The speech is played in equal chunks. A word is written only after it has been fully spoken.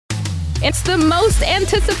It's the most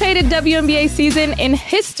anticipated WNBA season in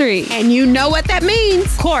history. And you know what that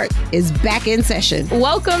means. Court is back in session.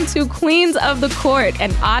 Welcome to Queens of the Court,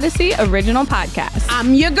 an Odyssey original podcast.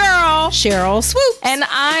 I'm your girl, Cheryl Swoop. And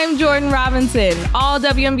I'm Jordan Robinson. All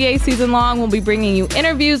WNBA season long, we'll be bringing you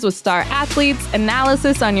interviews with star athletes,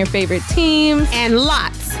 analysis on your favorite teams, and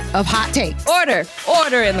lots of hot takes.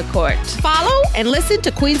 Order in the court. Follow and listen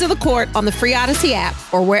to Queens of the Court on the free Odyssey app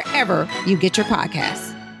or wherever you get your podcasts.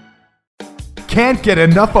 Can't get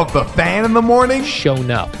enough of the fan in the morning? Shown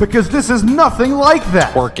up. Because this is nothing like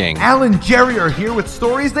that. Working. Al and Jerry are here with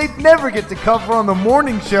stories they'd never get to cover on the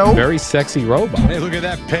morning show. Very sexy robot. Hey, look at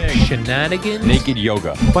that pig. Shenanigans. Naked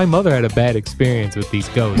yoga. My mother had a bad experience with these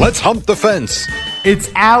ghosts. Let's hump the fence. It's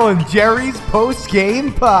Al and Jerry's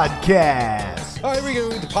post-game podcast. All right, here we go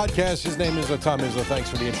with the podcast. His name is Tom Izzo. Thanks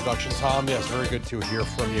for the introduction, Tom. Yes, very good to hear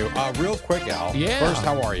from you. Real quick, Al. Yeah. First,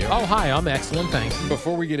 how are you? Oh, hi. I'm excellent. Thanks.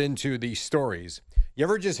 Before we get into the stories, you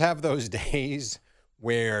ever just have those days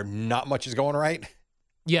where not much is going right?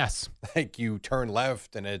 Yes. Like you turn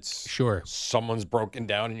left and it's Sure. someone's broken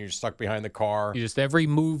down and you're stuck behind the car. You just every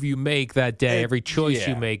move you make that day, every choice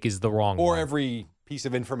you make is the wrong Or one. every piece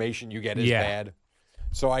of information you get is Yeah. bad.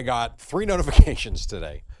 So I got 3 notifications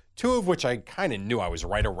today, 2 of which I kind of knew I was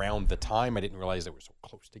right around the time. I didn't realize they were so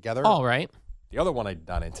close together. All right. The other one I did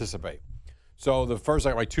not anticipate. So the first, I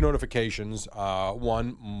got my 2 notifications.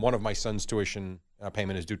 One of my son's tuition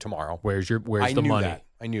payment is due tomorrow. Where's the knew money? That.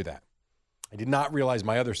 I knew that. I did not realize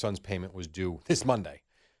my other son's payment was due this Monday.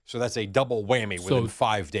 So that's a double whammy within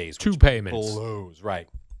 5 days. 2 which payments. blows, right.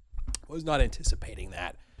 Was not anticipating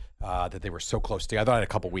that they were so close together. I thought I had a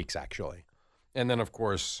couple weeks, actually. And then, of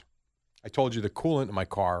course, I told you the coolant in my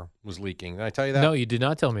car was leaking. Did I tell you that? No, you did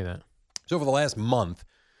not tell me that. So for the last month,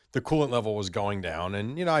 the coolant level was going down.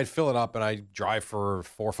 And, I'd fill it up and I'd drive for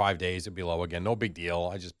 4 or 5 days. It'd be low again. No big deal.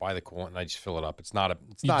 I just buy the coolant and I just fill it up. It's not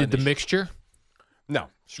You did the mixture? No,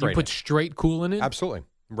 straight You put in. straight coolant in? Absolutely.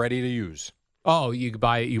 Ready to use. Oh, you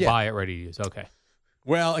buy it. Yeah. Buy it ready to use. Okay.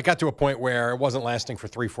 Well, it got to a point where it wasn't lasting for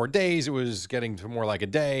 3, 4 days. It was getting to more like a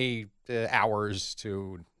day, hours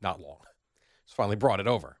to not long. So finally brought it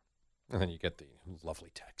over. And then you get the lovely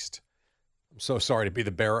text. I'm so sorry to be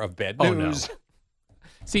the bearer of bad news. Oh, no.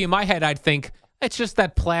 See, in my head, I'd think it's just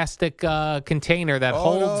that plastic container that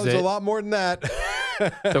holds it's it. a lot more than that.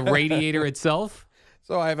 The radiator itself.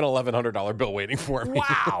 So I have an $1,100 bill waiting for me.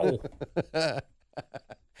 Wow.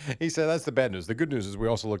 He said, that's the bad news. The good news is we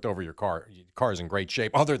also looked over your car. Your car's in great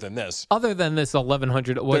shape, other than this. Other than this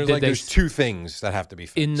 1,100, what There's, did they there's 2 things that have to be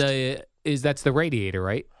fixed. that's the radiator,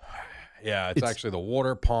 right? Yeah, it's actually the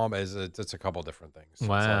water pump. It's a couple different things. It's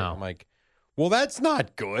Wow. I'm like, well, that's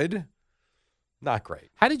not good. Not great.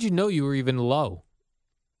 How did you know you were even low?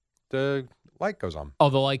 The light goes on. Oh,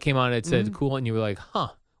 the light came on. It said Mm-hmm. cool, and you were like, huh.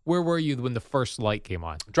 Where were you when the first light came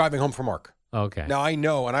on? Driving home from work. Okay. Now, I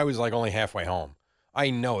know, and I was like only halfway home. I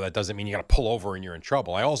know that doesn't mean you got to pull over and you're in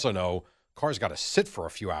trouble. I also know cars got to sit for a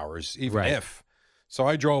few hours, even Right. if. So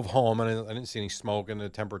I drove home, and I didn't see any smoke, and the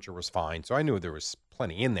temperature was fine. So I knew there was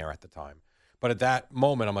plenty in there at the time. But at that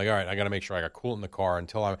moment, I'm like, all right, I got to make sure I got coolant in the car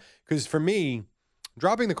because for me,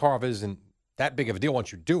 dropping the car off isn't that big of a deal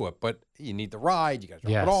once you do it, but you need the ride, you got to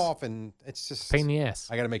drop Yes. it off, and it's just Pain in the ass.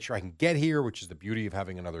 I got to make sure I can get here, which is the beauty of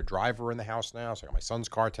having another driver in the house now. So I got my son's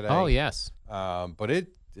car today. Oh, yes. But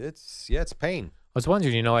it's a pain. I was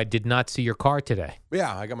wondering, I did not see your car today.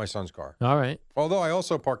 Yeah, I got my son's car. All right. Although I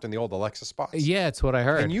also parked in the old Alexa spots. Yeah, it's what I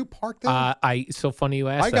heard. And you parked there? So funny you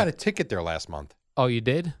asked I got a that. ticket there last month. Oh, you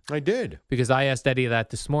did? I did. Because I asked Eddie that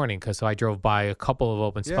this morning because I drove by a couple of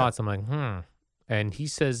open Yeah. spots. I'm like, And he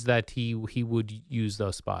says that he would use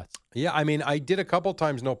those spots. Yeah, I mean, I did a couple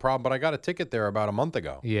times, no problem, but I got a ticket there about a month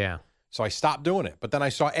ago. Yeah. So I stopped doing it. But then I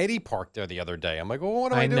saw Eddie parked there the other day. I'm like, well,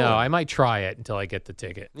 what am I doing? know. I might try it until I get the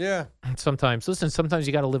ticket. Yeah. Sometimes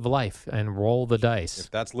you got to live life and roll the dice.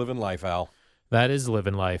 If that's living life, Al. That is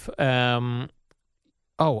living life.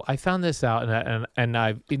 I found this out, and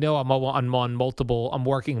I'm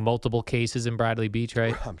working multiple cases in Bradley Beach,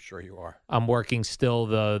 right? I'm sure you are. I'm working still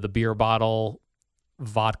the beer bottle,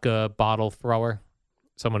 vodka bottle thrower,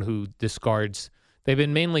 someone who discards. They've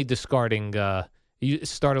been mainly discarding. You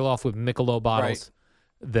started off with Michelob bottles.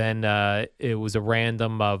 Right. Then it was a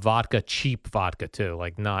random vodka, cheap vodka too,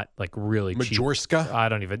 like not like really cheap. Majorska? I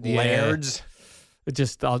don't even. Laird's? Yeah.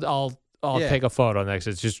 Just I'll take a photo next.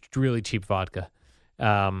 It's just really cheap vodka.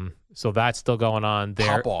 So that's still going on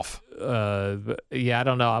there. Pop off. Yeah, I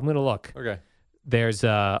don't know. I'm gonna look. Okay. There's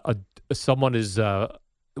someone is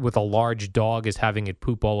with a large dog is having it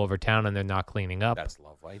poop all over town and they're not cleaning up. That's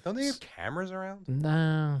lovely. Don't they have cameras around?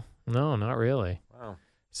 No, not really. Wow.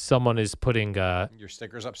 Someone is putting Your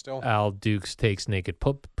stickers up still? Al Dukes takes naked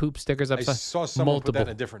poop stickers up. I saw someone put that in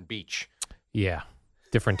a different beach. Yeah,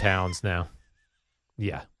 different towns now.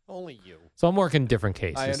 Yeah, Only you. so I'm working different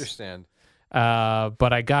cases. I understand.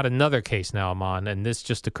 But I got another case now I'm on, and this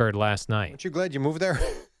just occurred last night. Aren't you glad you moved there?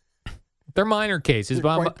 They're minor cases, You're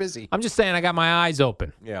but quite busy. I'm just saying I got my eyes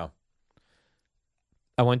open. Yeah.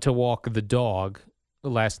 I went to walk the dog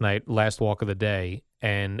last night, last walk of the day,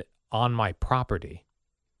 and on my property,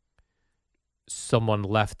 someone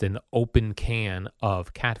left an open can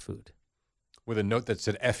of cat food. With a note that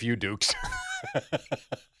said "F you, Dukes."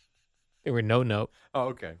 There were no note, Oh,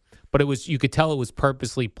 okay. but it was, you could tell it was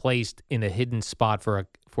purposely placed in a hidden spot for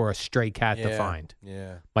a stray cat to find.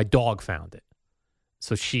 Yeah. My dog found it.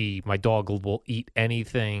 So my dog will eat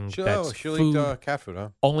anything that's She'll food, eat cat food, huh?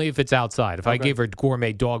 only if it's outside. If I Okay. gave her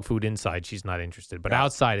gourmet dog food inside, she's not interested. But Yeah.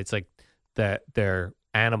 outside, it's like their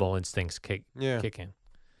animal instincts kick in.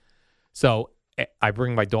 So I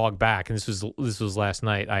bring my dog back, and this was last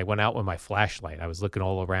night. I went out with my flashlight. I was looking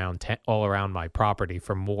all around my property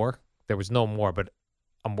for more. There was no more, but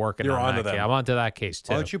I'm working You're on onto that. them. I'm onto that case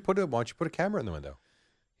too. Why don't you put a camera in the window?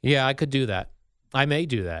 Yeah, I could do that. I may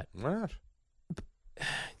do that. Why not?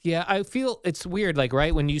 Yeah, I feel it's weird. Like,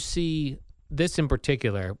 right when you see this in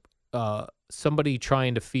particular, somebody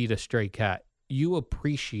trying to feed a stray cat, you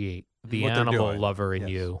appreciate the What they're animal doing. lover in Yes.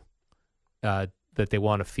 you, that they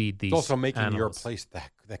want to feed these. It's also making your animals. place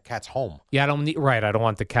that cat's home. Yeah, I don't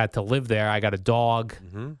want the cat to live there. I got a dog.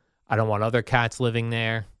 Mm-hmm. I don't want other cats living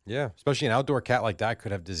there. Yeah, especially an outdoor cat like that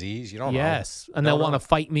could have disease. You don't know. Yes, and Don't they'll want know. to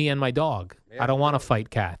fight me and my dog. Yeah, I don't you want to don't. fight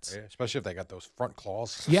cats. Yeah, especially if they got those front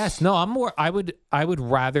claws. Yes, no, I'm more. I would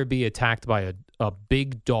rather be attacked by a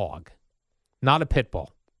big dog, not a pit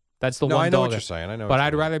bull. That's the No, one I know dog. what you're saying. I know. But what I'd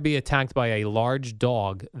you mean. rather be attacked by a large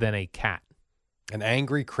dog than a cat. An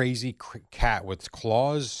angry, crazy cat with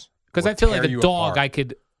claws. Because will I feel like tear a you dog, apart. I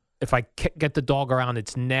could, if I get the dog around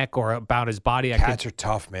its neck or about his body, Cats are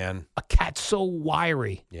tough, man. a cat's so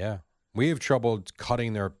wiry. Yeah, we have trouble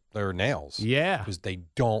cutting their nails. Yeah. because they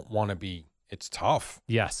don't want to be. It's tough.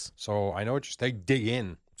 Yes. So I know what they dig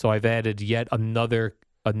in. So I've added yet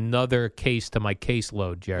another case to my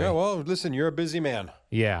caseload, Jerry. Yeah. Well, listen, you're a busy man.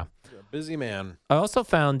 Yeah. You're a busy man. I also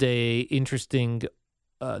found a interesting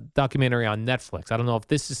documentary on Netflix. I don't know if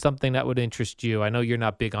this is something that would interest you. I know you're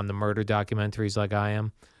not big on the murder documentaries like I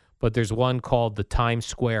am, but there's one called The Times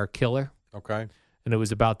Square Killer, Okay. and it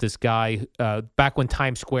was about this guy back when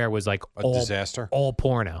Times Square was like A disaster. all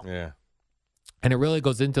porno. Yeah. And it really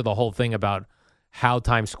goes into the whole thing about how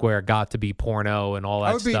Times Square got to be porno and all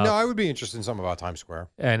that stuff. I would be interested in something about Times Square.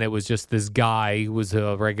 And it was just this guy who was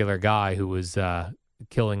a regular guy who was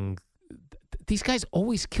killing. These guys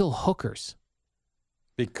always kill hookers.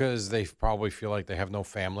 Because they probably feel like they have no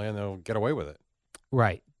family and they'll get away with it.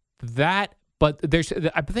 Right. That, but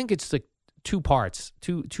I think it's like two parts,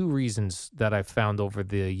 two reasons that I've found over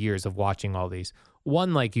the years of watching all these.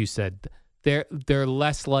 One, like you said, they're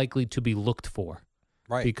less likely to be looked for.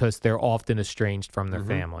 Right. Because they're often estranged from their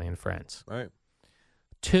family and friends. Right.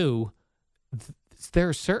 Two, there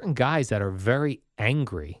are certain guys that are very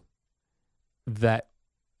angry that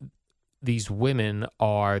these women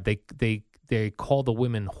are, they call the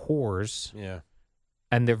women whores, Yeah.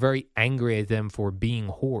 and they're very angry at them for being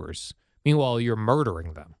whores. Meanwhile, you're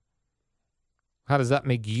murdering them. How does that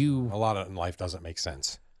make you? A lot of in life doesn't make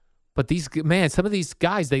sense. But some of these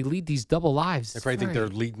guys, they lead these double lives. They It's probably think very-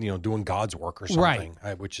 they're leading, doing God's work or Right.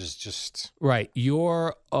 something, which is just Right.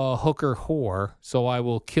 You're a hooker whore, so I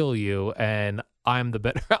will kill you, and I'm the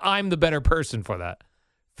better I'm the better person for that.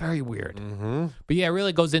 Very weird. mm-hmm. But yeah, it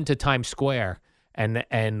really goes into Times Square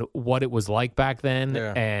and what it was like back then.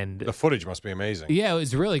 Yeah. And The footage must be amazing. yeah, it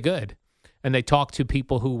was really good. And they talked to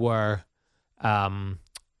people who were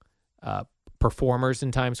performers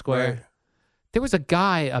in Times Square. Right. There was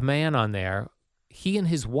a man on there. He and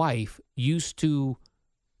his wife used to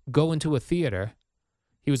go into a theater.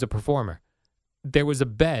 He was a performer. There was a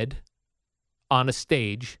bed on a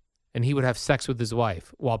stage, and he would have sex with his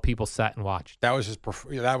wife while people sat and watched. That was his.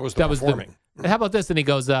 That was the performing. How about this? And he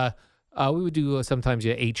goes, we would do sometimes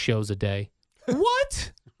 8 shows a day.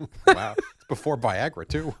 What? Wow. It's before Viagra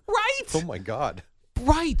too. Right. Oh my God.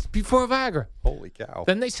 Right. Before Viagra. Holy cow.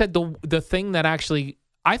 Then they said the thing that actually,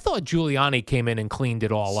 I thought Giuliani came in and cleaned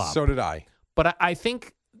it all up. So did I. But I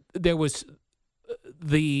think there was,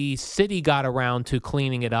 the city got around to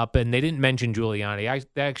cleaning it up, and they didn't mention Giuliani.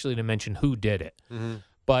 They actually didn't mention who did it. Mm-hmm.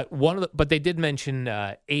 But they did mention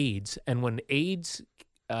AIDS, and when AIDS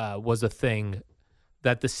was a thing,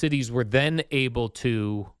 that the cities were then able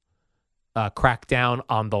to crack down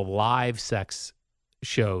on the live sex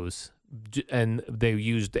shows and they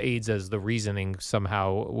used AIDS as the reasoning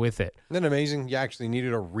somehow with it. Isn't that amazing? You actually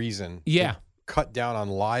needed a reason. Yeah. To cut down on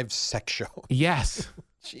live sex shows. Yes.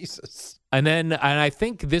 Jesus. And I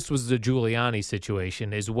think this was the Giuliani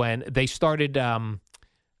situation, is when they started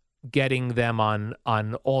getting them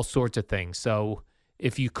on all sorts of things. So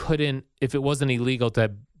if it wasn't illegal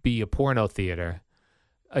to be a porno theater,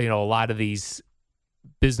 a lot of these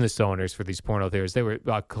business owners for these porno theaters, they were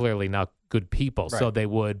clearly not good people. Right. So they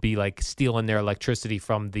would be like stealing their electricity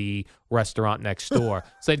from the restaurant next door.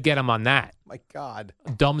 So they'd get them on that. My God.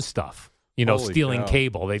 Dumb stuff, Holy stealing cow.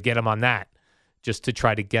 cable. They'd get them on that just to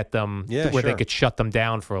try to get them where they sure. could shut them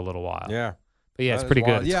down for a little while. Yeah. But yeah, it's That is pretty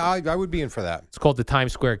wild. good. Yeah, I would be in for that. It's called The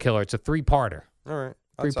Times Square Killer. It's a 3-parter. All right.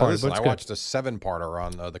 Three-parter, Listen, but it's I good. watched a 7-parter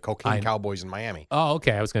on the Cocaine Cowboys in Miami. Oh,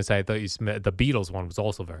 okay. I was going to say, I thought the Beatles one was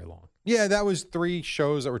also very long. Yeah, that was 3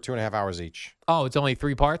 shows that were 2.5 hours each. Oh, it's only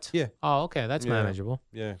 3 parts? Yeah. Oh, okay. That's Yeah. manageable.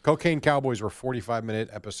 Yeah. Cocaine Cowboys were 45-minute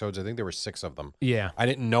episodes. I think there were 6 of them. Yeah. I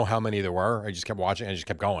didn't know how many there were. I just kept watching and I just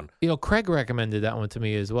kept going. Craig recommended that one to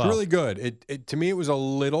me as well. It's really good. It to me, it was a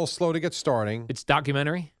little slow to get starting. It's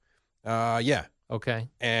documentary? Yeah. Okay.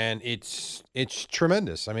 And it's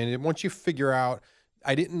tremendous. I mean, once you figure out,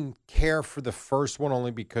 I didn't care for the first one only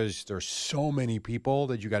because there's so many people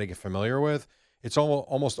that you got to get familiar with. It's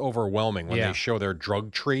almost overwhelming when they show their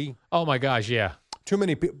drug tree. Oh, my gosh, yeah. Too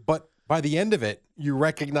many people. But by the end of it, you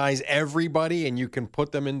recognize everybody and you can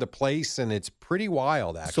put them into place, and it's pretty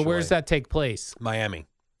wild, actually. So where does that take place? Miami,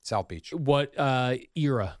 South Beach. What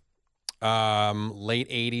era? Late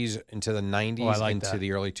 80s into the 90s, Oh, I like into that.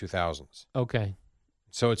 the early 2000s. Okay.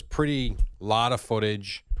 So it's lot of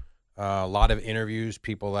footage, a lot of interviews,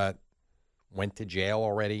 people that went to jail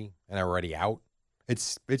already and are already out.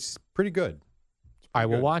 It's pretty good. I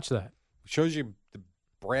will good. watch that. Shows you the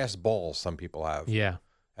brass balls some people have Yeah.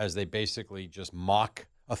 as they basically just mock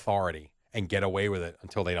authority and get away with it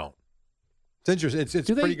until they don't. It's interesting. It's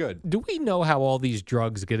pretty good. Do we know how all these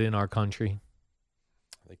drugs get in our country?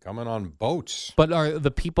 They come in on boats. But are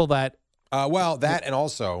the people that Well, that and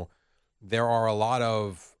also there are a lot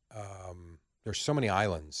of there's so many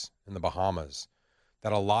islands in the Bahamas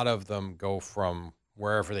that a lot of them go from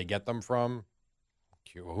wherever they get them from.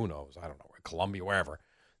 Who knows? I don't know. Colombia, wherever.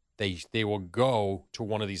 They will go to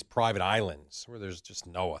one of these private islands where there's just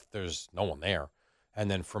there's no one there, and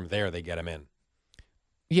then from there they get them in.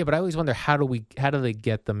 Yeah, but I always wonder how do they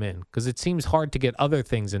get them in? Because it seems hard to get other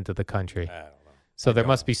things into the country. I don't know. So there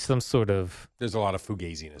must be some sort of There's a lot of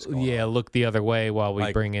fugaziness going on. look the other way while we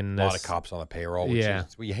Like, bring in a lot this. of cops on the payroll. Which Yeah.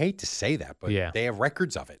 is, well, you hate to say that, but Yeah. they have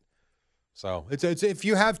records of it. So it's if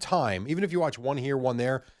you have time, even if you watch one here, one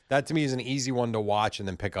there, that to me is an easy one to watch and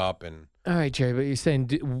then pick up. And All right, Jerry, but you're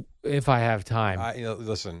saying if I have time.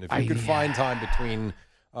 listen, if you could find time between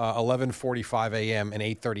 11:45 a.m. and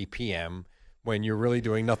 8:30 p.m. when you're really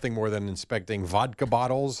doing nothing more than inspecting vodka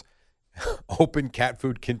bottles, open cat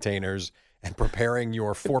food containers, and preparing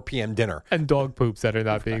your 4 p.m. dinner. And dog poops that are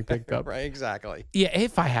not being picked up. Right, exactly. Yeah,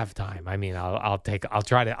 if I have time. I mean, I'll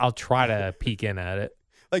try to peek in at it.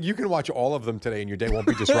 Like you can watch all of them today and your day won't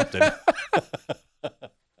be disrupted.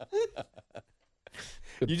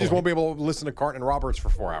 You just won't be able to listen to Carton and Roberts for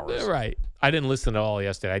 4 hours. Right. I didn't listen at all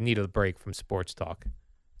yesterday. I needed a break from sports talk.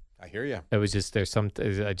 I hear you. It was just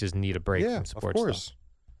I just need a break Yeah, from of sports course. talk.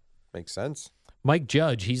 Makes sense. Mike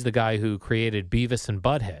Judge, he's the guy who created Beavis and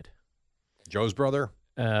Butthead. Joe's brother?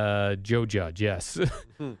 Joe Judge, yes.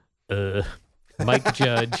 Mike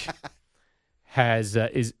Judge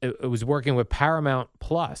was working with Paramount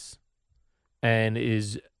Plus and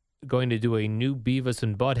is going to do a new Beavis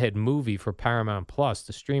and Butthead movie for Paramount Plus,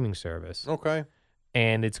 the streaming service. Okay.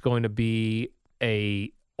 And it's going to be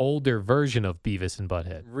a older version of Beavis and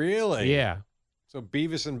Butthead. Really? Yeah. So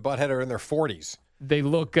Beavis and Butthead are in their 40s. They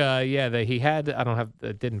look, he had, I don't have,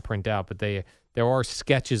 it didn't print out, but there are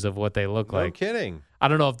sketches of what they look No like. kidding. I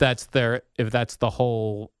don't know if that's the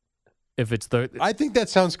whole, if it's the, I think that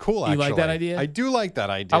sounds cool, actually. You like that idea? I do like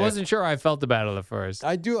that idea. I wasn't sure how I felt about it at first.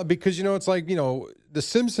 I do, because, it's like, The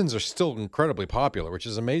Simpsons are still incredibly popular, which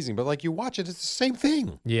is amazing. But, like, you watch it, it's the same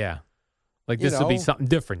thing. Yeah. Like, this would be something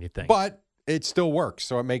different, you think. But it still works,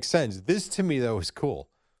 so it makes sense. This, to me, though, is cool.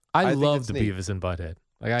 I think love it's the neat. Beavis and Butthead.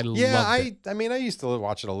 Like, I loved it. I mean, I used to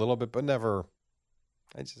watch it a little bit, but never.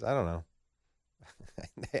 I don't know.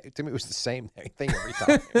 To me, it was the same thing every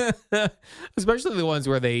time. Especially the ones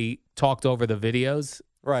where they talked over the videos.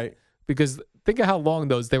 Right. Because think of how long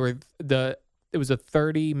those, it was a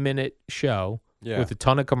 30-minute show with a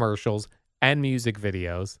ton of commercials and music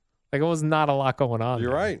videos. Like, it was not a lot going on.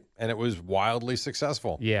 You're there. right. And it was wildly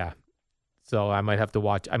successful. Yeah. So I might have to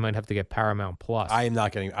watch. I might have to get Paramount Plus. I am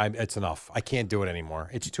not getting. It's enough. I can't do it anymore.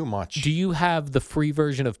 It's too much. Do you have the free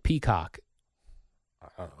version of Peacock? I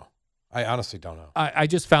don't know. I honestly don't know. I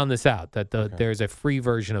just found this out that there's a free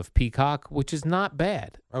version of Peacock, which is not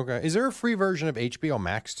bad. Okay. Is there a free version of HBO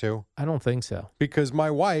Max too? I don't think so. Because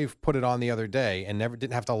my wife put it on the other day and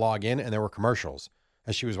didn't have to log in, and there were commercials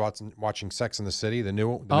as she was watching Sex and the City, the new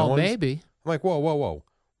ones. Maybe. I'm like, whoa.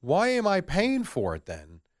 Why am I paying for it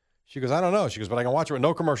then? She goes, I don't know. She goes, but I can watch it with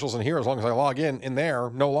no commercials in here as long as I log in there,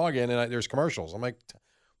 no login, and there's commercials. I'm like,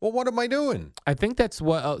 well, what am I doing? I think that's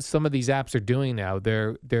what some of these apps are doing now.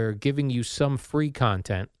 They're giving you some free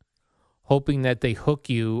content, hoping that they hook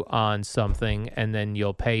you on something, and then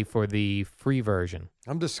you'll pay for the free version.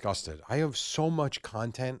 I'm disgusted. I have so much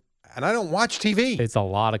content, and I don't watch TV. It's a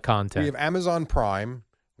lot of content. We have Amazon Prime.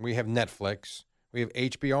 We have Netflix. We have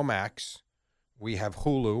HBO Max. We have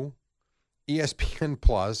Hulu, ESPN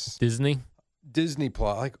Plus, Disney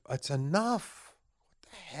Plus. Like, it's enough.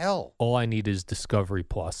 What the hell? All I need is Discovery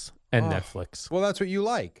Plus and Netflix. Well, that's what you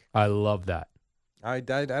like. I love that. I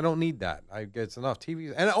don't need that. It's enough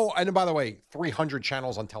TV. And by the way, 300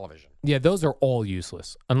 channels on television. Yeah, those are all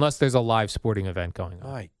useless unless there's a live sporting event going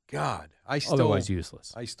on. My God, Otherwise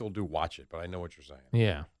useless. I still do watch it, but I know what you're saying.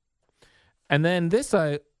 Yeah. And then this,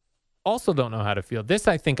 I also don't know how to feel. This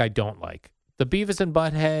I think I don't like. The Beavis and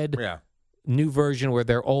Butthead new version where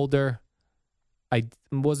they're older. I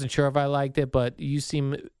wasn't sure if I liked it, but you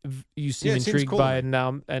seem intrigued cool by it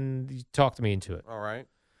now, and you talked me into it. All right.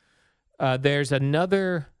 There's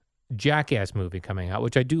another Jackass movie coming out,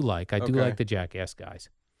 which I do like. I do like the Jackass guys.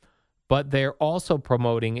 But they're also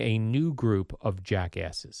promoting a new group of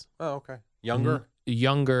jackasses. Oh, okay.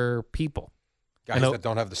 Younger people. Guys that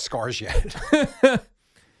don't have the scars yet.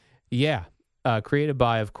 Yeah. Created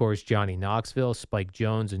by, of course, Johnny Knoxville, Spike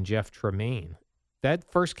Jonze, and Jeff Tremaine. That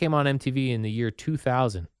first came on MTV in the year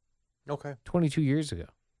 2000. Okay. 22 years ago.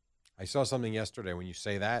 I saw something yesterday when you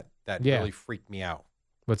say that really freaked me out.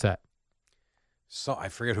 What's that? So I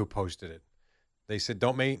forget who posted it. They said,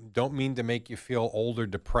 don't mean to make you feel old or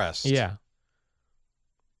depressed. Yeah.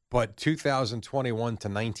 But 2021 to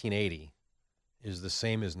 1980 is the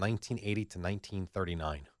same as 1980 to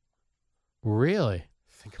 1939. Really?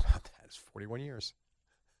 Think about that. It's 41 years.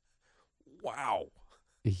 Wow.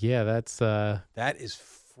 Yeah, that's that is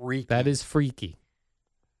freaky. That is freaky.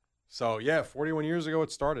 So yeah, 41 years ago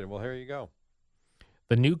it started. Well, here you go.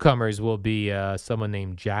 The newcomers will be someone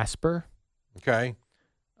named Jasper. Okay.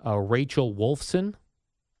 Rachel Wolfson.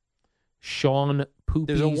 Sean Poopies.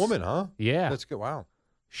 There's a woman, huh? Yeah. That's good. Wow.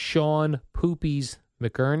 Sean Poopies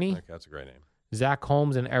McGurney. Okay, that's a great name. Zach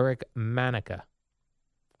Holmes and Eric Manica.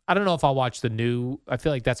 I don't know if I'll watch the new. I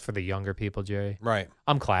feel like that's for the younger people, Jerry. Right.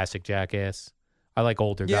 I'm classic Jackass. I like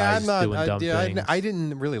older guys doing dumb things. I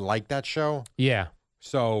didn't really like that show. Yeah.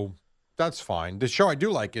 So that's fine. The show I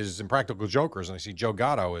do like is Impractical Jokers, and I see Joe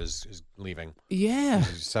Gatto is leaving. Yeah.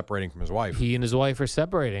 He's separating from his wife. He and his wife are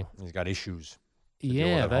separating. He's got issues.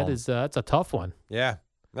 Yeah, that's a tough one. Yeah.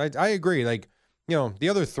 I agree. Like, the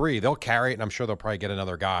other three, they'll carry it, and I'm sure they'll probably get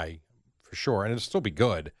another guy for sure, and it'll still be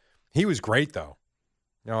good. He was great, though.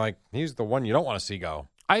 He's the one you don't want to see go.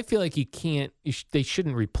 I feel like you can't. They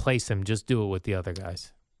shouldn't replace him. Just do it with the other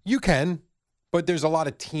guys. You can, but there's a lot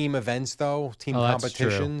of team events, though, team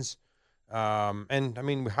competitions. And I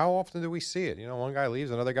mean, how often do we see it? One guy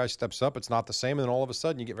leaves, another guy steps up. It's not the same, and then all of a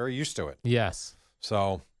sudden you get very used to it. Yes.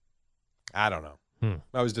 So, I don't know.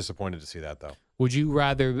 I was disappointed to see that, though. Would you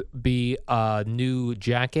rather be a new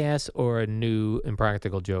Jackass or a new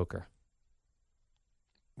Impractical Joker?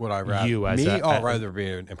 Would I rather rather be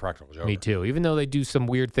an Impractical Joker? Me too. Even though they do some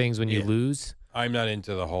weird things when you lose. I'm not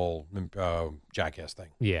into the whole Jackass thing.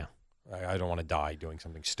 Yeah. I don't want to die doing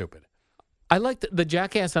something stupid. I liked the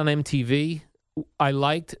Jackass on MTV. I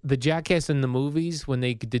liked the Jackass in the movies when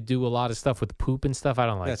they did do a lot of stuff with poop and stuff. I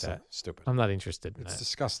don't like That's that. Stupid. I'm not interested in It's that.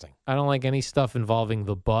 disgusting. I don't like any stuff involving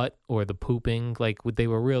the butt or the pooping. Like they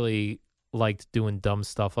were really liked doing dumb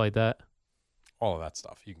stuff like that. All of that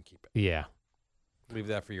stuff. You can keep it. Yeah. Leave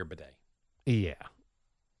that for your bidet. Yeah.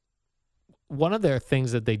 One of their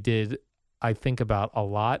things that they did, I think about a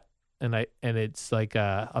lot, and it's like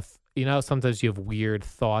sometimes you have weird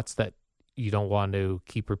thoughts that you don't want to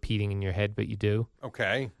keep repeating in your head, but you do.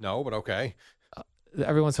 Okay. No, but okay.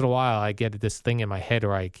 Every once in a while, I get this thing in my head,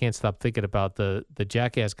 or I can't stop thinking about the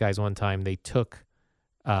Jackass guys. One time, they took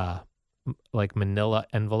like manila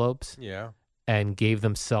envelopes, and gave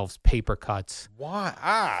themselves paper cuts.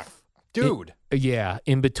 Why? Dude.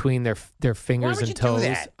 In between their fingers and toes. Do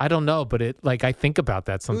that? I don't know, but I think about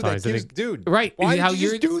that sometimes. Dude, right? Why did you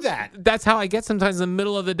just do that? That's how I get sometimes in the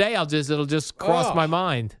middle of the day. It'll just cross my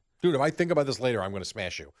mind. Dude, if I think about this later, I'm going to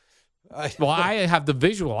smash you. Well, I have the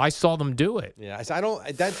visual. I saw them do it. Yeah, I don't.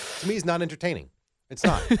 That to me is not entertaining. It's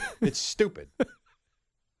not. It's stupid.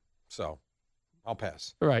 So, I'll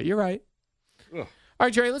pass. Right, you're right. Ugh. All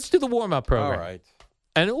right, Jerry, let's do the warm-up program. All right.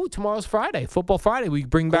 And tomorrow's Friday, Football Friday. We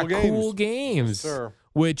bring back cool games, Yes, sir.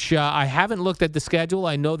 which I haven't looked at the schedule.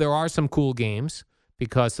 I know there are some cool games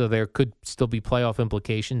because there could still be playoff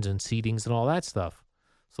implications and seedings and all that stuff.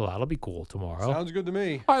 So that'll be cool tomorrow. Sounds good to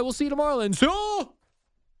me. All right, we'll see you tomorrow then. So.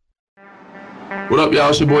 What up, y'all?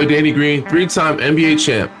 It's your boy Danny Green, 3-time NBA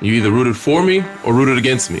champ. You either rooted for me or rooted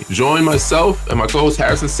against me. Join myself and my co-host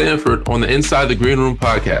Harrison Sanford on the Inside the Green Room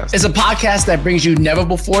podcast. It's a podcast that brings you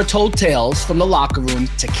never-before-told tales from the locker room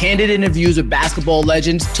to candid interviews with basketball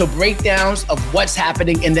legends to breakdowns of what's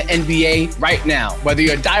happening in the NBA right now. Whether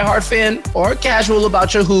you're a diehard fan or casual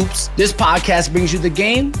about your hoops, this podcast brings you the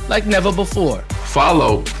game like never before.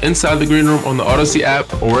 Follow Inside the Green Room on the Odyssey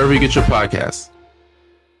app or wherever you get your podcasts.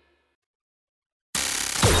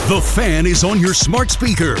 The Fan is on your smart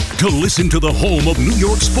speaker. To listen to the home of New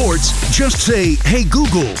York sports, just say, "Hey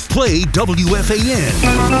Google, play WFAN."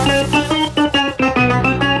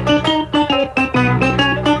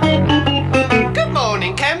 Good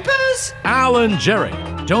morning, campers. Al and Jerry.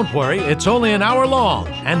 Don't worry, it's only an hour long,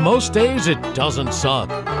 and most days it doesn't suck.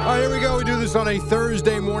 All right, here we go. We do this on a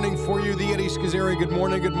Thursday morning for you. The Eddie Schizzeri. Good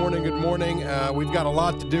morning, good morning, good morning. We've got a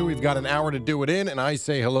lot to do. We've got an hour to do it in, and I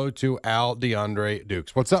say hello to Al DeAndre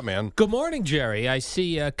Dukes. What's up, man? Good morning, Jerry. I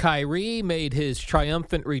see Kyrie made his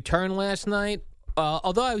triumphant return last night.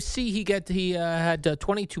 Although I see he had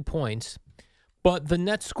 22 points, but the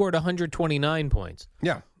Nets scored 129 points.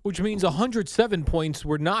 Yeah. Which means 107 points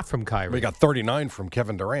were not from Kyrie. We got 39 from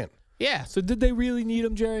Kevin Durant. Yeah, so did they really need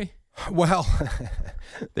him, Jerry? Well,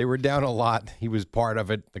 they were down a lot. He was part of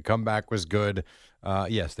it. The comeback was good.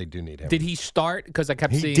 Yes, they do need him. Did he start? Because I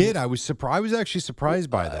kept seeing... He did. I was surprised. I was actually surprised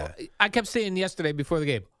by that. I kept saying yesterday before the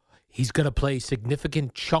game, he's going to play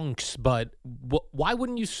significant chunks, but why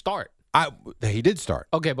wouldn't you start? He did start.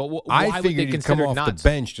 Okay, but why I would they figured he'd consider come off not the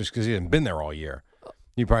bench just because he hadn't been there all year.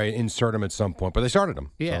 You probably insert him at some point, but they started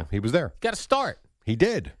him. Yeah. So he was there. Got to start. He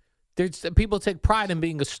did. There's people take pride in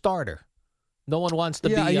being a starter. No one wants to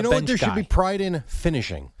be a bench guy. You know what there should be pride in?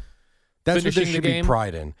 Finishing. That's what there should be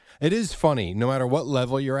pride in. It is funny, no matter what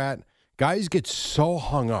level you're at, guys get so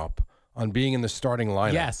hung up on being in the starting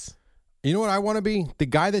lineup. Yes. You know what I want to be? The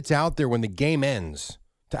guy that's out there when the game ends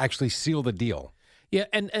to actually seal the deal. Yeah,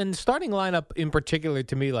 and starting lineup in particular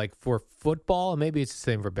to me, like for football, maybe it's the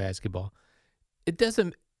same for basketball. It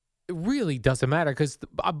really doesn't matter because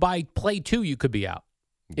by play 2 you could be out.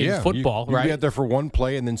 In football, you right? You get there for one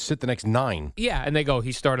play and then sit the next 9. Yeah, and they go,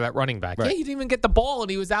 he started at running back. Right. Yeah, he didn't even get the ball, and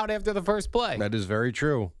he was out after the first play. That is very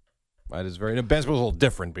true. Basketball's a little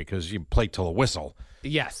different because you play till a whistle.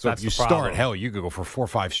 Yes, so that's if you the problem. start, hell, you could go for 4 or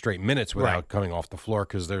 5 straight minutes without coming off the floor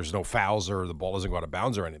because there's no fouls or the ball doesn't go out of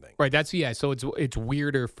bounds or anything. Right, so it's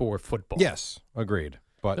weirder for football. Yes, agreed.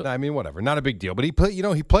 But I mean, whatever, not a big deal. But he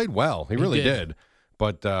played well. He really did.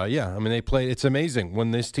 But yeah, I mean, they played. It's amazing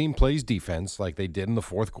when this team plays defense like they did in the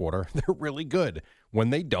fourth quarter. They're really good.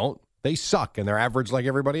 When they don't, they suck and they're average like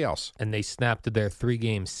everybody else. And they snapped their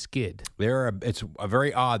 3-game skid. It's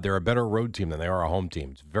very odd. They're a better road team than they are a home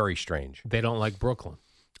team. It's very strange. They don't like Brooklyn.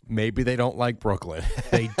 Maybe they don't like Brooklyn.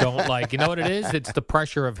 They don't like. You know what it is? It's the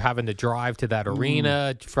pressure of having to drive to that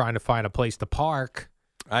arena, trying to find a place to park.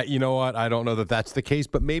 You know what? I don't know that that's the case,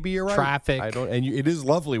 but maybe you're right. Traffic. It is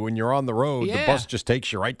lovely when you're on the road. Yeah. The bus just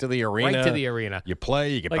takes you right to the arena. Right to the arena. You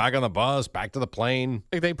play, you get back on the bus, back to the plane.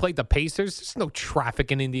 Like they played the Pacers. There's no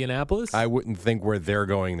traffic in Indianapolis. I wouldn't think where they're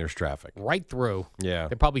going there's traffic. Right through. Yeah.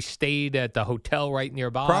 They probably stayed at the hotel right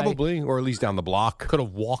nearby. Probably, or at least down the block. Could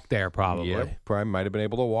have walked there probably. Yeah, probably might have been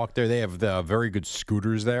able to walk there. They have the very good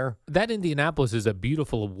scooters there. That Indianapolis is a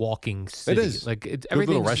beautiful walking city. It is. Like good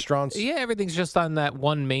little restaurants. Yeah, everything's just on that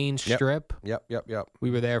one main strip. Yep.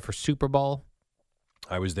 We were there for Super Bowl.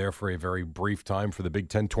 I was there for a very brief time for the Big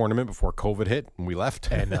Ten tournament before COVID hit, and we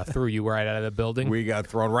left. And threw you right out of the building. We got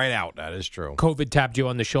thrown right out. That is true. COVID tapped you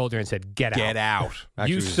on the shoulder and said, get out. Get out.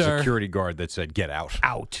 Actually, You, it was sir. a security guard that said, get out.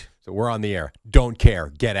 Out. So we're on the air. Don't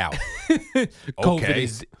care. Get out.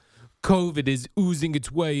 COVID is oozing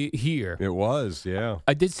its way here. It was, yeah.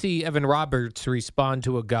 I did see Evan Roberts respond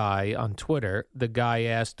to a guy on Twitter. The guy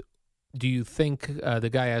asked,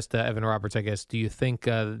 Evan Roberts, I guess, do you think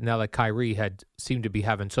now that Kyrie had seemed to be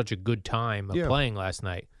having such a good time playing last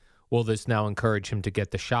night, will this now encourage him to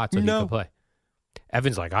get the shot so he can play?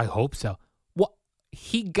 Evan's like, I hope so. Well,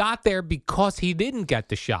 he got there because he didn't get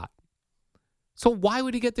the shot. So why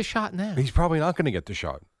would he get the shot now? He's probably not going to get the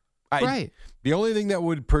shot. Right. The only thing that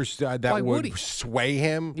would would sway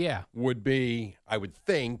him Yeah. would be, I would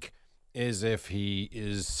think, is if he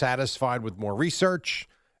is satisfied with more research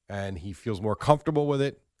and he feels more comfortable with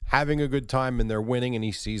it, having a good time, and they're winning, and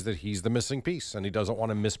he sees that he's the missing piece and he doesn't want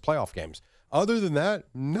to miss playoff games. Other than that,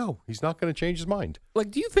 no, he's not going to change his mind.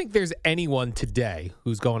 Like, do you think there's anyone today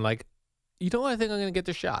who's going like, you know what, I think I'm going to get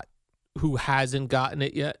the shot, who hasn't gotten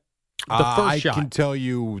it yet? The first shot. I can tell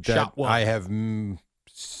you that I have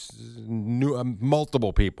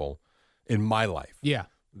multiple people in my life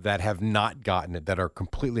that have not gotten it, that are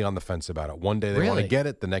completely on the fence about it. One day they want to get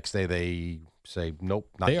it. The next day they say, nope,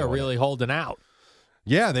 not They are doing really it. holding out.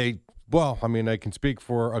 Yeah, I can speak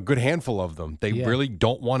for a good handful of them. They really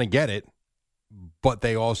don't want to get it, but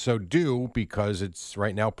they also do because it's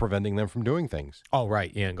right now preventing them from doing things. Oh,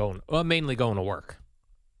 right. Yeah, mainly going to work.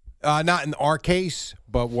 Not in our case,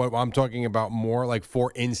 but what I'm talking about more like,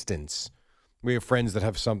 for instance, we have friends that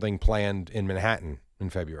have something planned in Manhattan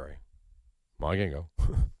in February. Well, I can't go.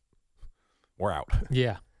 We're out.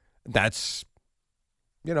 Yeah. That's,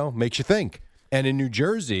 makes you think. And in New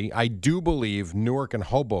Jersey, I do believe Newark and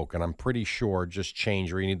Hoboken, I'm pretty sure, just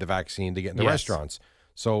changed where you need the vaccine to get in the restaurants.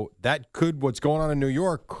 So what's going on in New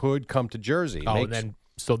York could come to Jersey.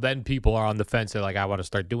 So then people are on the fence. They're like, I want to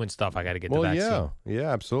start doing stuff. I got to get the vaccine.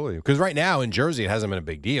 Yeah, absolutely. Because right now in Jersey, it hasn't been a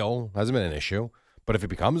big deal. Hasn't been an issue. But if it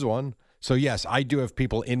becomes one. So, yes, I do have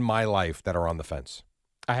people in my life that are on the fence.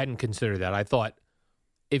 I hadn't considered that. I thought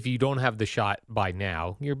if you don't have the shot by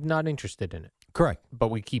now, you're not interested in it. Correct.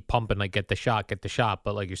 But we keep pumping, like, get the shot.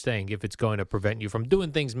 But like you're saying, if it's going to prevent you from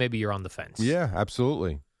doing things, maybe you're on the fence. Yeah,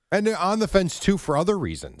 absolutely. And they're on the fence, too, for other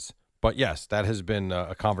reasons. But, yes, that has been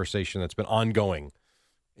a conversation that's been ongoing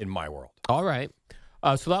in my world. All right.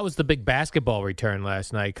 So that was the big basketball return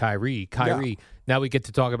last night, Kyrie. Yeah. Now we get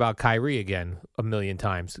to talk about Kyrie again a million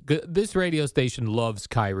times. This radio station loves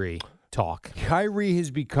Kyrie talk. Kyrie has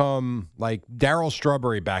become like Darryl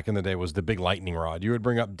Strawberry back in the day was the big lightning rod. You would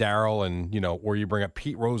bring up Darryl and, or you bring up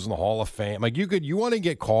Pete Rose in the Hall of Fame. Like you want to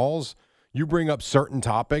get calls, you bring up certain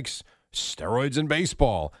topics, steroids in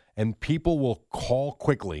baseball, and people will call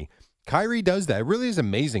quickly. Kyrie does that. It really is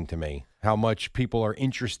amazing to me how much people are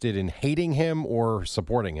interested in hating him or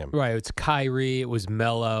supporting him. Right. It's Kyrie. It was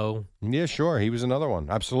Melo. Yeah, sure. He was another one.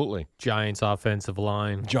 Absolutely. Giants offensive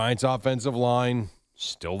line.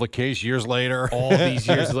 Still the case years later. All these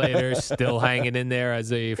years later, still hanging in there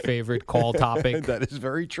as a favorite call topic. That is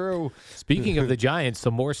very true. Speaking of the Giants,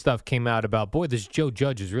 some more stuff came out about, this Joe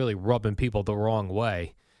Judge is really rubbing people the wrong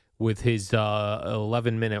way with his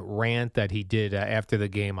 11-minute rant that he did after the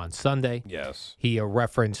game on Sunday. Yes. He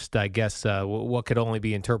referenced, I guess, what could only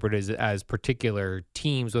be interpreted as particular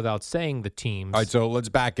teams without saying the teams. All right, so let's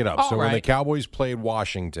back it up. All when the Cowboys played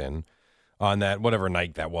Washington on that whatever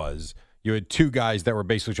night that was, you had two guys that were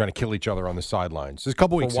basically trying to kill each other on the sidelines. Just a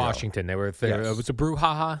couple weeks ago. Washington, they were there. Yes. It was a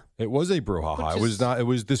brouhaha. It was a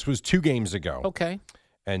brouhaha. This was 2 games ago. Okay.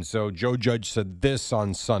 And so Joe Judge said this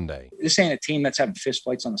on Sunday. This ain't a team that's having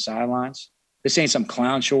fistfights on the sidelines. This ain't some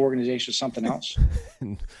clown show organization or something else.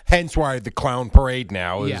 Hence why the clown parade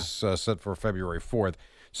now is set for February 4th.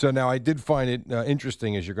 So now I did find it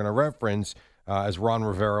interesting, as you're going to reference, as Ron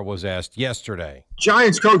Rivera was asked yesterday.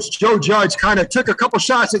 Giants coach Joe Judge kind of took a couple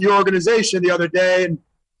shots at your organization the other day and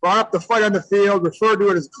brought up the fight on the field, referred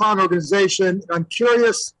to it as a clown organization. I'm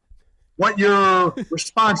curious what your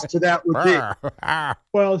response to that would be.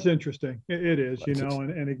 Well, it's interesting. It is,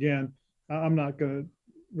 and again, I'm not going to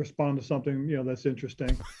respond to something, that's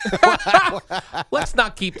interesting. Let's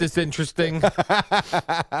not keep this interesting.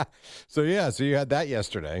 So you had that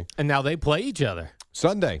yesterday. And now they play each other.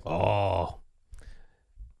 Sunday. Oh.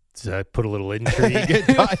 Does that put a little intrigue?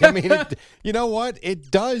 I mean, you know what?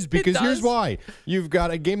 It does, because here's why. You've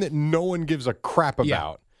got a game that no one gives a crap about.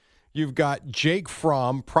 Yeah. You've got Jake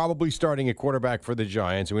Fromm probably starting at quarterback for the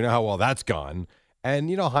Giants, and we know how well that's gone. And,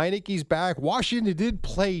 Heineke's back. Washington did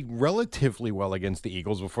play relatively well against the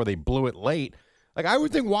Eagles before they blew it late. Like, I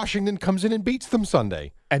would think Washington comes in and beats them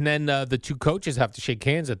Sunday. And then the two coaches have to shake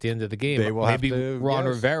hands at the end of the game. They will Maybe have to, Ron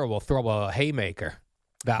Rivera will throw a haymaker.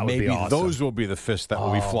 That would be awesome. Those will be the fists that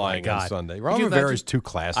will be flying on Sunday. Ron Rivera is too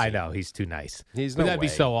classy. I know. He's too nice. That'd be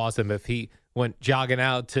so awesome if he went jogging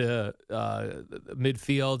out to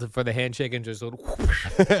midfield for the handshake and just he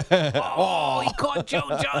caught Joe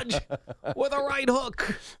Judge with a right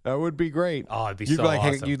hook. That would be great. Oh, it'd be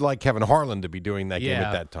awesome. You'd like Kevin Harlan to be doing that game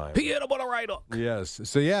at that time. He hit him with a right hook. Yes.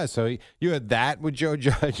 So you had that with Joe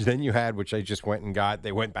Judge. Then you had, which I just went and got,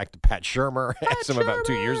 they went back to Pat Shurmur. Asked him about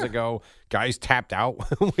 2 years ago. Guys tapped out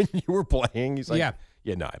when you were playing. He's like,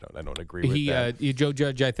 yeah, no, I don't agree with that. Joe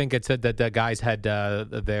Judge, I think, had said that the guys had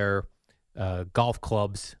their golf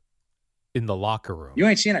clubs in the locker room. You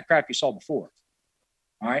ain't seen that crap you saw before.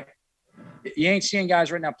 All right. You ain't seeing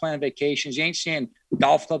guys right now planning vacations. You ain't seeing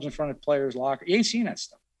golf clubs in front of players' locker. You ain't seeing that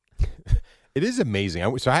stuff. It is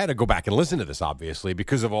amazing. So I had to go back and listen to this, obviously,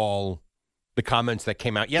 because of all the comments that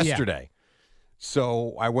came out yesterday. Yeah.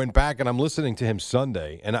 So I went back and I'm listening to him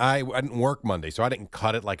Sunday, and I didn't work Monday, so I didn't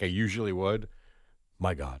cut it like I usually would.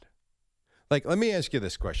 My God. Like, let me ask you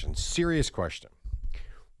this question. Serious question.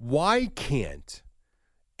 Why can't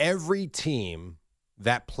every team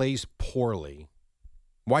that plays poorly,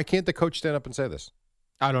 why can't the coach stand up and say this?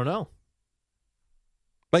 I don't know.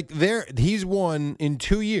 Like, he's won in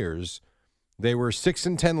 2 years. They were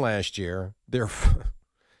 6-10 last year.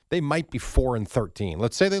 They might be 4-13.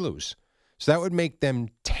 Let's say they lose. So that would make them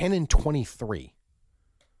 10-23.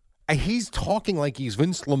 He's talking like he's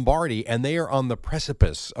Vince Lombardi, and they are on the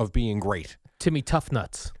precipice of being great. Timmy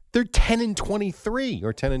Toughnuts. They're 10-23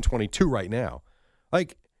 or 10-22 right now.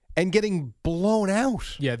 Like, and getting blown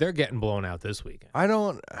out. Yeah, they're getting blown out this weekend.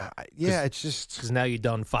 It's just because now you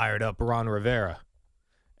done fired up Ron Rivera.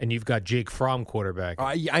 And you've got Jake Fromm quarterback.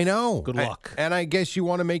 I know. Good luck. And I guess you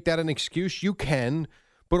want to make that an excuse. You can.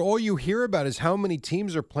 But all you hear about is how many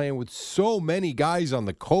teams are playing with so many guys on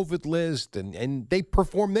the COVID list. And they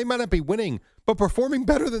perform. They might not be winning, but performing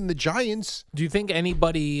better than the Giants. Do you think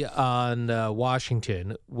anybody on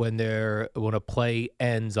Washington, when a play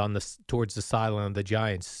ends towards the sideline of the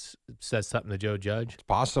Giants, says something to Joe Judge? It's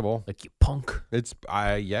possible. Like, you punk.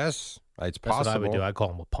 Yes. It's That's possible. what I would do. I'd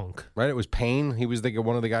call him a punk. Right? It was Payne. He was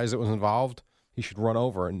one of the guys that was involved. He should run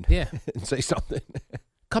over and say something.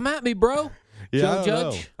 Come at me, bro. Yeah,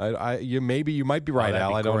 Joe Judge. You might be right,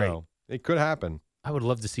 Al. I don't know. It could happen. I would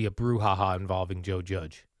love to see a brouhaha involving Joe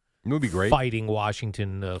Judge. It would be great. Fighting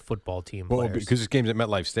Washington football team players. Because this game's at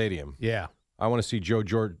MetLife Stadium. Yeah. I want to see Joe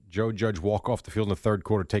Judge walk off the field in the third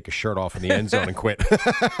quarter, take his shirt off in the end zone and quit.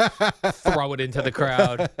 Throw it into the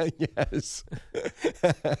crowd. Yes.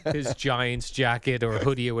 His Giants jacket or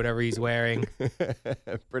hoodie or whatever he's wearing.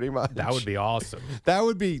 Pretty much. That would be awesome. That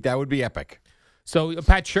would be epic. So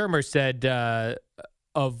Pat Shurmur said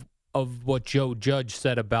of what Joe Judge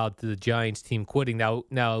said about the Giants team quitting.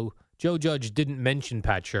 Now Joe Judge didn't mention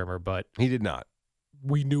Pat Shurmur, but he did not.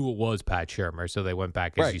 We knew it was Pat Shurmur, so they went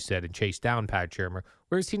back, as you said, and chased down Pat Shurmur.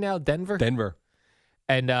 Where is he now? Denver? Denver.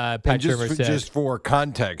 And Shurmur said... Just for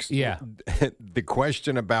context, yeah. The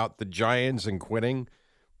question about the Giants and quitting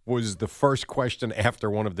was the first question after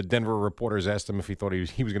one of the Denver reporters asked him if he thought he was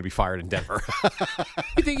going to be fired in Denver.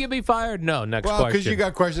 You think he'll be fired? No, next question. Well, because you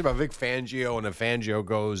got questions about Vic Fangio, and if Fangio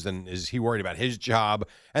goes, then is he worried about his job?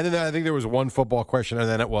 And then I think there was one football question, and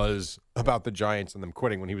then it was about the Giants and them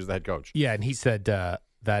quitting when he was the head coach. Yeah, and he said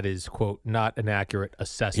that is, quote, not an accurate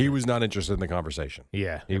assessment. He was not interested in the conversation.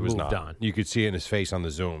 Yeah, he was moved not. On. You could see in his face on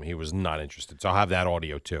the Zoom, he was not interested. So I'll have that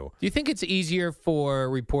audio, too. Do you think it's easier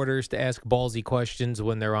for reporters to ask ballsy questions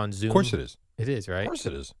when they're on Zoom? Of course it is. It is, right? Of course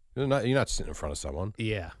it is. You're not sitting in front of someone.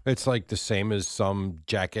 Yeah. It's like the same as some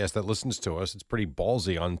jackass that listens to us. It's pretty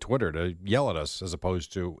ballsy on Twitter to yell at us as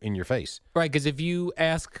opposed to in your face. Right, because if you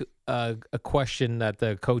ask a question that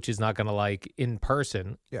the coach is not going to like in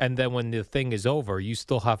person, and then when the thing is over, you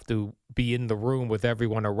still have to be in the room with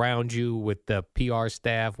everyone around you, with the PR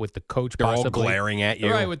staff, with the coach They're possibly all glaring at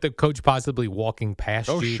you. Right, with the coach possibly walking past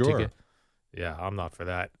you. Sure. Yeah, I'm not for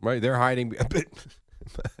that. Right, they're hiding.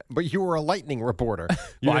 But you were a Lightning reporter.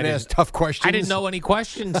 You didn't ask tough questions. I didn't know any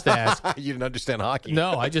questions to ask. You didn't understand hockey.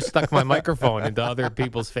 No, I just stuck my microphone into other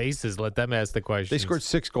people's faces, let them ask the questions. They scored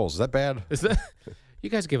 6 goals. Is that bad? You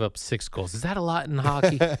guys give up 6 goals. Is that a lot in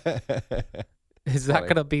hockey? Is that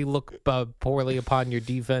going to be looked poorly upon your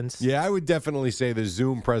defense? Yeah, I would definitely say the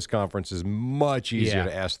Zoom press conference is much easier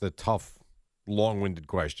to ask the tough, long-winded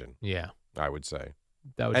question. Yeah, I would say.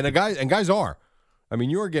 Guys are. I mean,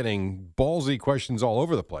 you're getting ballsy questions all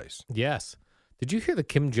over the place. Yes. Did you hear the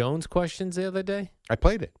Kim Jones questions the other day? I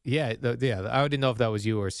played it. Yeah, I didn't know if that was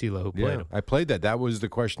you or Sela who played them. I played that. That was the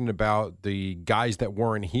question about the guys that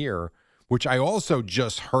weren't here, which I also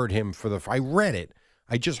just heard him I read it.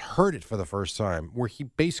 I just heard it for the first time, where he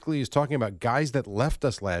basically is talking about guys that left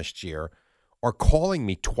us last year are calling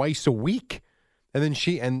me twice a week. And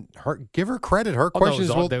then give her credit. Her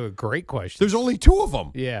questions, they were great questions. There's only 2 of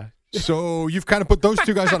them. Yeah. So you've kind of put those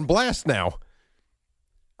 2 guys on blast now.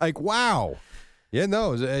 Like, wow. Yeah,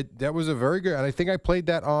 no, that was a very good. And I think I played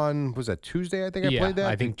that on, was that Tuesday? I played that.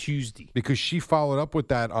 I think Tuesday. Because she followed up with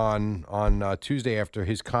that on Tuesday after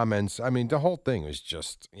his comments. I mean, the whole thing was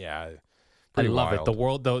just, I love it. The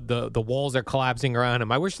world, the walls are collapsing around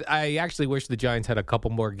him. I actually wish the Giants had a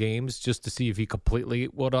couple more games just to see if he completely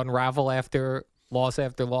would unravel after loss,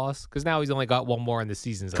 because now he's only got 1 more in the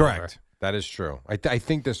season's Correct. over. That is true. I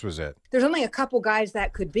think this was it. There's only a couple guys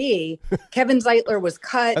that could be. Kevin Zeitler was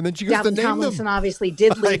cut. And then she goes to Dalvin name Tomlinson them. obviously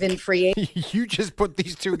did leave in free agency. You just put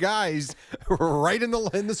these two guys right in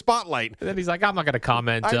the spotlight. And then he's like, I'm not going to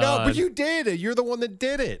comment. I know, but you did it. You're the one that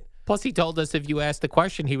did it. Plus, he told us if you asked the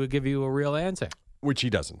question, he would give you a real answer. Which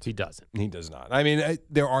he doesn't. He doesn't. He does not. I mean,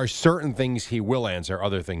 there are certain things he will answer,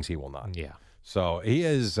 other things he will not. Yeah. So he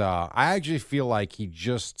is, I actually feel like he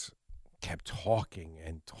just kept talking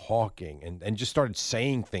and just started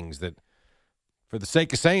saying things that for the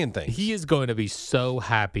sake of saying things. He is going to be so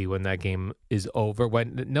happy when that game is over.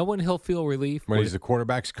 When no one, he'll feel relief. When he's the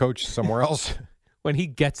quarterback's coach somewhere else. When he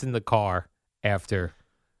gets in the car after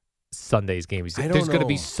Sunday's game, there's going to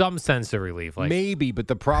be some sense of relief. Like, maybe, but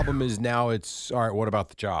the problem is now it's, all right, what about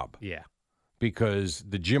the job? Yeah. Because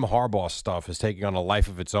the Jim Harbaugh stuff is taking on a life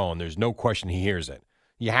of its own. There's no question he hears it.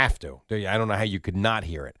 You have to. I don't know how you could not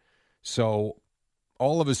hear it. So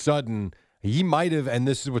all of a sudden, he might have, and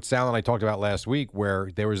this is what Sal and I talked about last week, where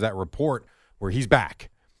there was that report where he's back.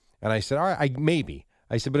 And I said, all right, maybe.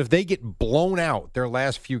 I said, but if they get blown out their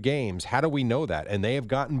last few games, how do we know that? And they have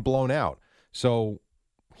gotten blown out. So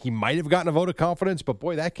he might have gotten a vote of confidence, but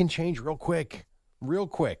boy, that can change real quick. Real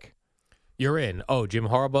quick. You're in. Oh, Jim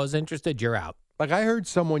Harbaugh's interested? You're out. Like I heard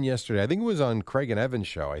someone yesterday, I think it was on Craig and Evan's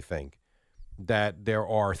show, I think, that there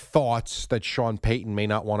are thoughts that Sean Payton may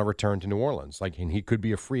not want to return to New Orleans. Like, and he could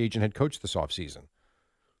be a free agent head coach this offseason.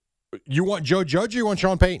 You want Joe Judge or you want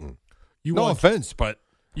Sean Payton? No offense, but...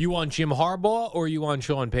 You want Jim Harbaugh or you want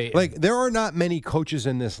Sean Payton? Like, there are not many coaches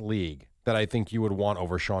in this league that I think you would want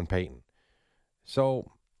over Sean Payton. So,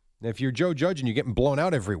 if you're Joe Judge and you're getting blown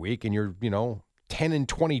out every week and you're,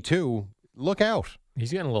 10-22, look out.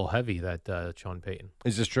 He's getting a little heavy, that Sean Payton.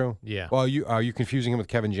 Is this true? Yeah. Well, are you confusing him with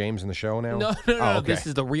Kevin James in the show now? No. Okay. This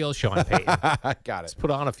is the real Sean Payton. Got it. He's put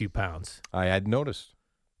on a few pounds. I had noticed.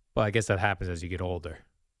 Well, I guess that happens as you get older.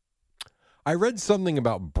 I read something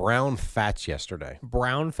about brown fats yesterday.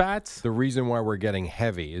 Brown fats? The reason why we're getting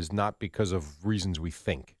heavy is not because of reasons we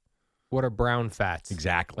think. What are brown fats?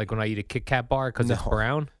 Exactly. Like when I eat a Kit Kat bar because it's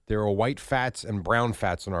brown? There are white fats and brown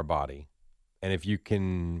fats in our body. And if you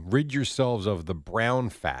can rid yourselves of the brown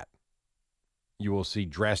fat, you will see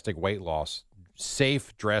drastic weight loss,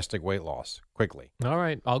 safe, drastic weight loss quickly. All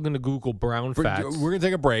right. I'm going to Google brown fats. We're going to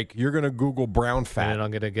take a break. You're going to Google brown fat. And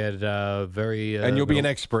I'm going to get very... and you'll be an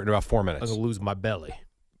expert in about 4 minutes. I'm going to lose my belly.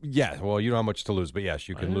 Yeah, well, you don't have much to lose, but yes,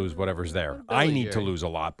 you can lose whatever's there. I need to lose a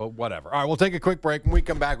lot, but whatever. All right, we'll take a quick break. When we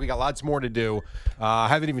come back, we got lots more to do. I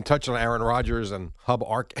haven't even touched on Aaron Rodgers and Hub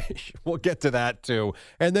Arkish. We'll get to that, too.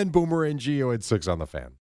 And then Boomer and Gio at 6 on the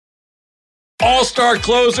Fan. All-star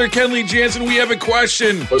closer Kenley Jansen, we have a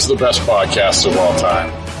question. What's the best podcast of all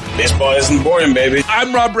time? Baseball isn't boring, baby.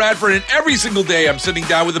 I'm Rob Bradford, and every single day I'm sitting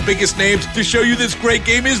down with the biggest names to show you this great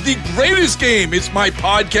game is the greatest game. It's my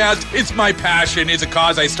podcast. It's my passion. It's a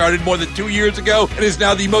cause I started more than 2 years ago and is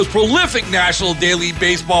now the most prolific national daily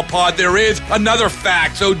baseball pod there is. Another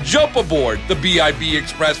fact, so jump aboard the BIB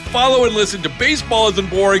Express. Follow and listen to Baseball Isn't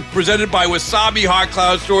Boring, presented by Wasabi Hot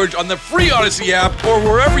Cloud Storage on the free Odyssey app or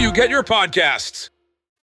wherever you get your podcasts.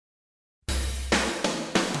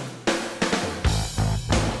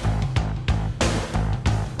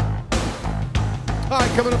 All right,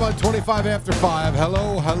 coming up on 25 after 5.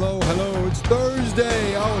 Hello. It's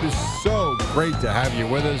Thursday. Oh, it is so great to have you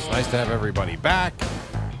with us. Nice to have everybody back.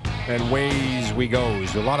 And ways we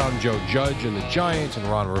goes. A lot on Joe Judge and the Giants and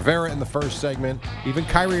Ron Rivera in the first segment. Even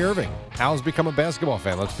Kyrie Irving. Al's become a basketball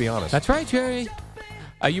fan, let's be honest. That's right, Jerry.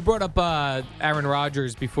 You brought up Aaron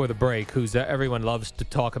Rodgers before the break, who's everyone loves to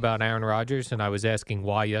talk about Aaron Rodgers, and I was asking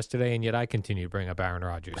why yesterday, and yet I continue to bring up Aaron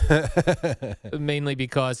Rodgers. Mainly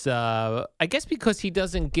because, I guess because he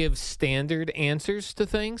doesn't give standard answers to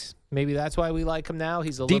things. Maybe that's why we like him now.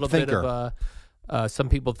 He's a Deep little thinker. bit of some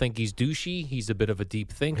people think he's douchey. He's a bit of a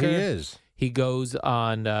deep thinker. He is. He goes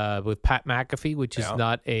on with Pat McAfee, which is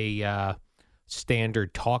not a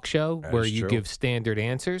standard talk show where you give standard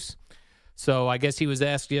answers. So I guess he was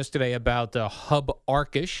asked yesterday about Hub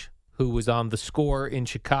Arkish, who was on The Score in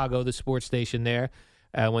Chicago, the sports station there,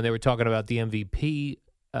 when they were talking about the MVP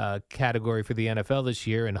category for the NFL this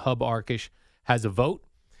year, and Hub Arkish has a vote.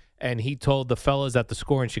 And he told the fellas at The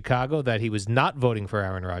Score in Chicago that he was not voting for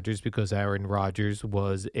Aaron Rodgers because Aaron Rodgers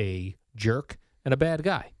was a jerk and a bad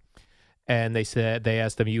guy. And they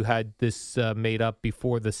asked him, you had this made up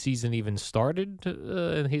before the season even started?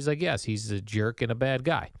 And he's like, yes, he's a jerk and a bad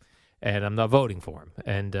guy. And I'm not voting for him.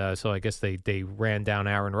 And so I guess they ran down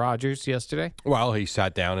Aaron Rodgers yesterday. Well, he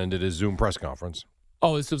sat down and did his Zoom press conference.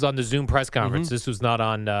 Oh, this was on the Zoom press conference. Mm-hmm. This was not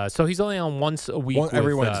on. So he's only on once a week.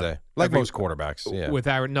 Every Wednesday, like most quarterbacks. Yeah. With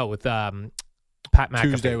Aaron, no, with Pat McAfee.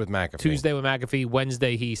 Tuesday with McAfee. Tuesday with McAfee.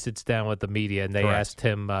 Wednesday he sits down with the media, and they Correct. asked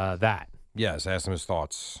him that. Yes, asked him his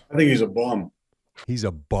thoughts. I think he's a bum. He's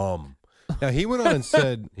a bum. Now he went on and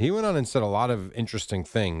said a lot of interesting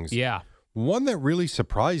things. Yeah. One that really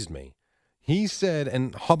surprised me. He said,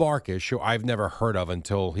 and Hub Arkush, who I've never heard of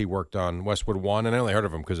until he worked on Westwood One, and I only heard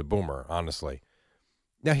of him because of Boomer, honestly.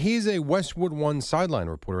 Now he's a Westwood One sideline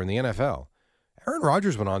reporter in the NFL. Aaron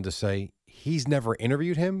Rodgers went on to say he's never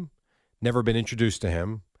interviewed him, never been introduced to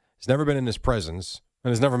him, has never been in his presence,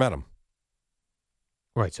 and has never met him.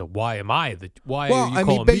 Right. So why am I the? Why Well, are you I mean,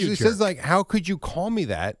 calling me a basically jerk? says like, how could you call me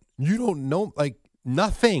that? You don't know, like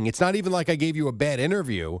nothing. It's not even like I gave you a bad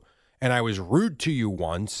interview and I was rude to you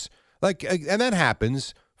once. Like, and that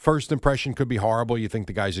happens. First impression could be horrible. You think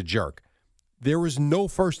the guy's a jerk. There was no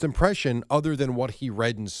first impression other than what he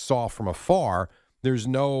read and saw from afar. There's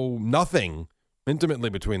nothing intimately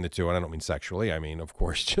between the two, and I don't mean sexually. I mean, of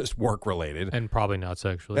course, just work related, and probably not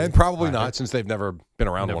sexually, and probably not since they've never been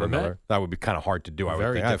around Never one met. another. That would be kind of hard to do. I would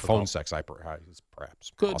Very think. I have phone difficult. sex. It's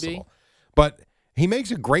perhaps Could possible. be. But he makes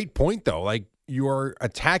a great point, though. Like, you are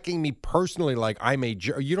attacking me personally, like I'm a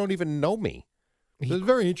jerk. You don't even know me. It's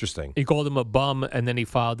very interesting. He called him a bum, and then he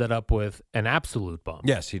followed that up with an absolute bum.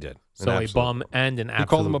 Yes, he did. An So a absolute bum and an absolute He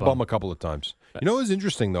called him a bum a couple of times. You know what's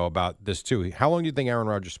interesting, though, about this, too? How long do you think Aaron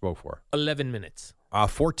Rodgers spoke for? 11 minutes.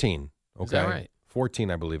 14. Okay. Is that right?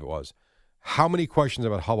 14, I believe it was. How many questions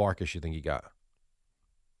about Hub Arkush you think he got?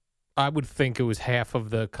 I would think it was half of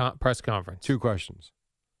the press conference. 2 questions.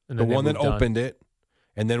 And The then they one that moved on. opened it,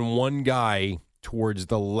 and then one guy towards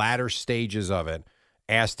the latter stages of it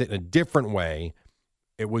asked it in a different way.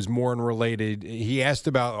 It was more related. He asked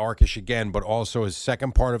about Arkush again, but also his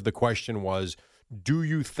second part of the question was, do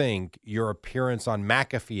you think your appearance on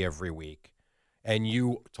McAfee every week and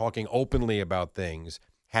you talking openly about things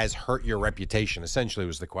has hurt your reputation? Essentially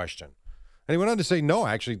was the question. And he went on to say, no,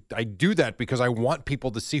 actually, I do that because I want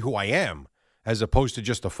people to see who I am as opposed to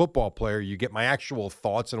just a football player. You get my actual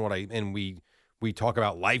thoughts and we talk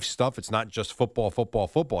about life stuff. It's not just football.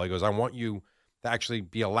 He goes, I want you to actually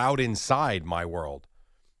be allowed inside my world.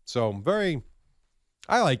 So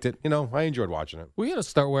I liked it. You know, I enjoyed watching it. We got to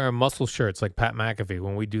start wearing muscle shirts like Pat McAfee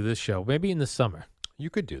when we do this show. Maybe in the summer. You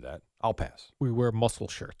could do that. I'll pass. We wear muscle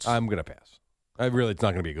shirts. I'm going to pass. It's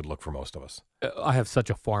not going to be a good look for most of us. I have such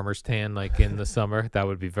a farmer's tan like in the summer. That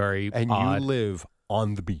would be very And odd. you live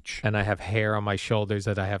on the beach. And I have hair on my shoulders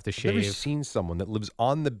that I have to I've shave. never seen someone that lives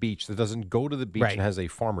on the beach that doesn't go to the beach Right. and has a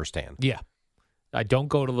farmer's tan. Yeah. I don't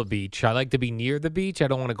go to the beach. I like to be near the beach. I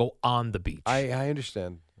don't want to go on the beach. I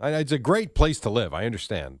understand. It's a great place to live. I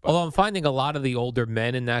understand. But Although I'm finding a lot of the older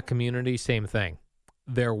men in that community, same thing.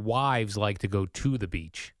 Their wives like to go to the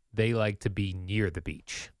beach. They like to be near the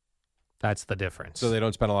beach. That's the difference. so they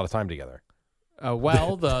don't spend a lot of time together.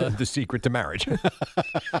 Well, The secret to marriage. You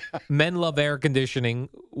men love air conditioning.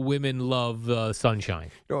 Women love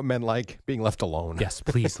sunshine. know what men like? Being left alone. Yes,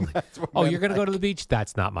 please. That's what Oh, men you're going to go like. to the beach?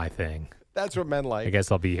 That's not my thing. That's what men like. I guess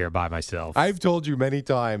I'll be here by myself. I've told you many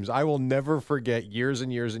times, I will never forget years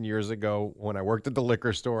and years and years ago when I worked at the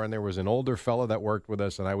liquor store and there was an older fella that worked with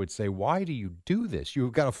us, and I would say, why do you do this?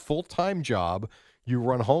 You've got a full-time job. You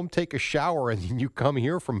run home, take a shower, and then you come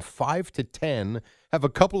here from 5 to 10, have a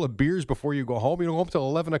couple of beers before you go home. You don't go home till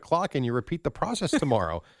 11 o'clock, and you repeat the process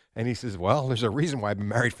tomorrow. And he says, well, there's a reason why I've been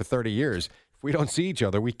married for 30 years. If we don't see each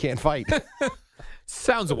other, we can't fight.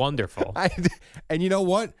 Sounds wonderful. And you know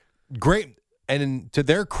what? Great. And to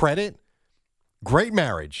their credit, great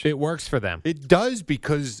marriage. It works for them. It does,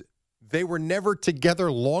 because they were never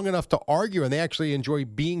together long enough to argue, and they actually enjoy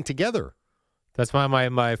being together. That's why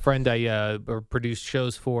my friend I produced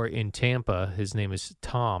shows for in Tampa, his name is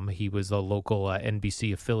Tom. He was a local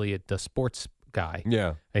NBC affiliate sports guy.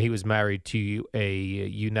 Yeah. And he was married to a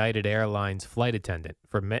United Airlines flight attendant.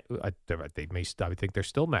 I think they're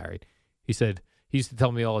still married. He said, he used to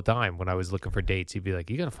tell me all the time when I was looking for dates, he'd be like,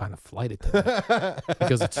 you got to find a flight attendant.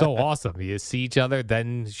 Because it's so awesome. You see each other,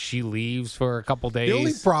 then she leaves for a couple days. The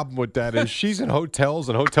only problem with that is she's in hotels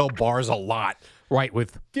and hotel bars a lot. Right.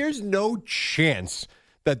 There's no chance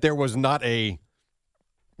that there was not a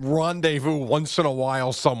rendezvous once in a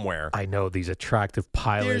while somewhere. I know these attractive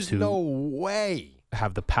pilots There's who no way.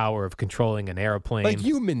 have the power of controlling an airplane. Like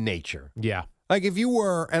human nature. Yeah. Like if you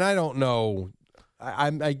were, and I don't know,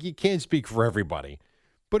 you can't speak for everybody,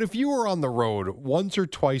 but if you were on the road once or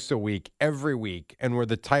twice a week, every week, and were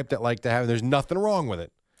the type that like to have, there's nothing wrong with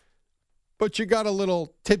it, but you got a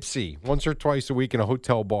little tipsy once or twice a week in a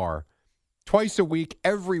hotel bar, twice a week,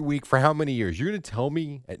 every week for how many years? You're going to tell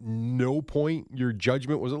me at no point your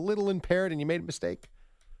judgment was a little impaired and you made a mistake?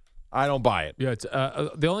 I don't buy it. Yeah, it's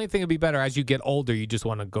the only thing would be better as you get older. You just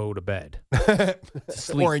want to go to bed,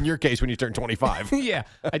 sleep. Or in your case, when you turn 25. Yeah,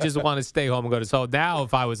 I just want to stay home and go to. So now,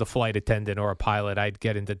 if I was a flight attendant or a pilot, I'd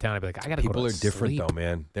get into town. I'd be like, I got to go to People are different, sleep. though,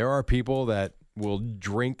 man. There are people that will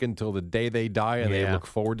drink until the day they die, and they look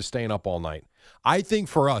forward to staying up all night. I think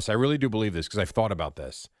for us, I really do believe this because I've thought about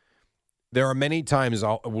this. There are many times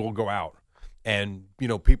we'll go out, and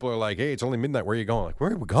people are like, "Hey, it's only midnight. Where are you going?" Like,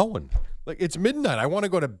 where are we going? Like, it's midnight. I want to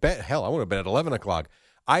go to bed. Hell, I want to bed at 11 o'clock.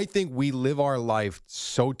 I think we live our life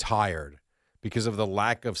so tired because of the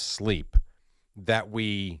lack of sleep that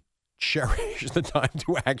we cherish the time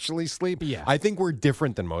to actually sleep. Yeah. I think we're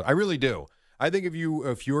different than most. I really do. I think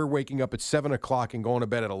if you're waking up at 7 o'clock and going to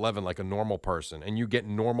bed at 11 like a normal person, and you get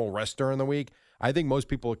normal rest during the week, I think most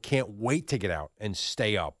people can't wait to get out and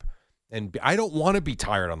stay up. And I don't want to be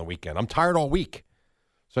tired on the weekend. I'm tired all week.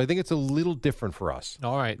 So I think it's a little different for us.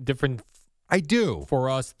 All right, different. I do. For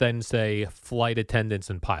us than, say, flight attendants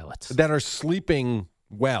and pilots. That are sleeping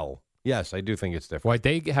well. Yes, I do think it's different. Right,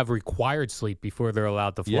 they have required sleep before they're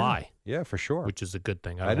allowed to fly. Yeah, for sure. Which is a good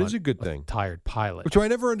thing. That is a good thing. Tired pilot. Which I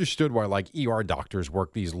never understood why, like, ER doctors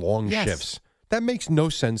work these long shifts. That makes no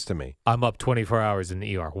sense to me. I'm up 24 hours in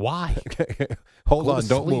the ER. Why? Hold Go on, to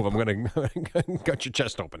don't sleep. move. I'm going to cut your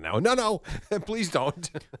chest open now. No, please don't.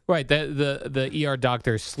 Right, the ER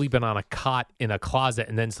doctor is sleeping on a cot in a closet,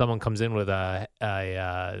 and then someone comes in with a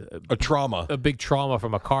trauma, a big trauma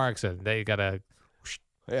from a car accident. They gotta,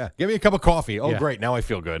 give me a cup of coffee. Oh, Yeah. great, now I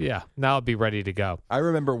feel good. yeah, now I'll be ready to go. I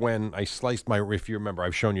remember when I sliced if you remember,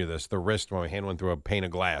 I've shown you this, the wrist when my hand went through a pane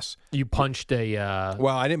of glass. You punched a.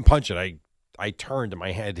 Well, I didn't punch it. I turned and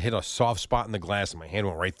my head hit a soft spot in the glass and my hand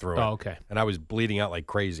went right through it. Oh, okay. And I was bleeding out like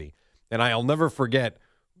crazy. And I'll never forget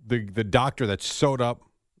the doctor that sewed up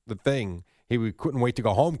the thing. He couldn't wait to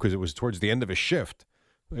go home because it was towards the end of his shift.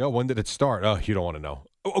 When did it start? Oh, you don't want to know.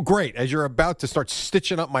 Oh, great. As you're about to start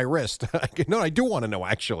stitching up my wrist. No, I do want to know,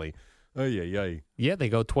 actually. Oh, yeah. Yeah, they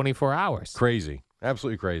go 24 hours. Crazy.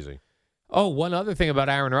 Absolutely crazy. Oh, one other thing about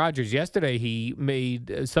Aaron Rodgers. Yesterday, he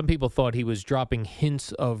made some people thought he was dropping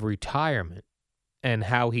hints of retirement and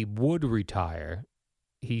how he would retire.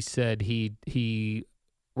 He said he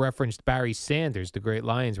referenced Barry Sanders, the great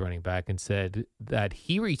Lions running back, and said that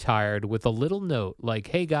he retired with a little note like,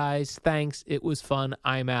 "Hey guys, thanks. It was fun.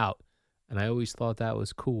 I'm out." And I always thought that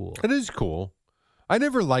was cool. It is cool. I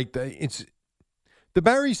never liked that. The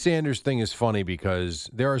Barry Sanders thing is funny because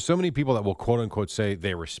there are so many people that will quote unquote say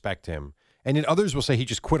they respect him. And then others will say he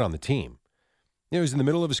just quit on the team. He's in the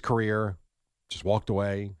middle of his career, just walked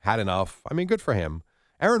away, had enough. I mean, good for him.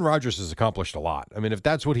 Aaron Rodgers has accomplished a lot. I mean, if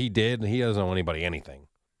that's what he did, he doesn't owe anybody anything.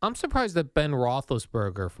 I'm surprised that Ben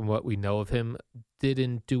Roethlisberger, from what we know of him,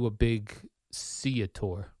 didn't do a big SIA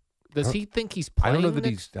tour. Does he think he's playing? I don't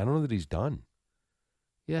know that he's done.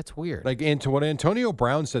 Yeah, it's weird. And to what Antonio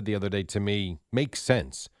Brown said the other day to me makes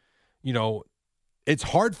sense. It's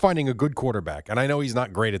hard finding a good quarterback, and I know he's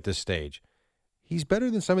not great at this stage. He's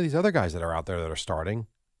better than some of these other guys that are out there that are starting.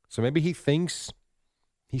 So maybe he thinks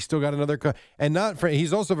he's still got another.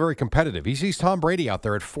 He's also very competitive. He sees Tom Brady out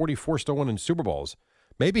there at 44 still winning Super Bowls.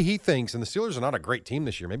 Maybe he thinks, and the Steelers are not a great team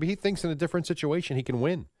this year, maybe he thinks in a different situation he can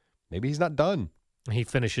win. Maybe he's not done. He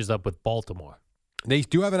finishes up with Baltimore. They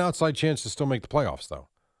do have an outside chance to still make the playoffs, though.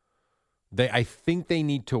 I think they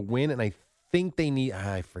need to win, and I think they need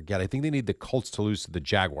the Colts to lose to the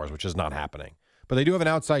Jaguars, which is not happening. But they do have an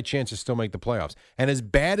outside chance to still make the playoffs. And as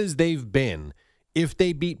bad as they've been, if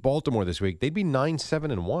they beat Baltimore this week, they'd be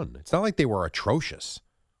 9-7-1. It's not like they were atrocious.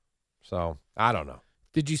 So, I don't know.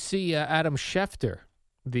 Did you see Adam Schefter,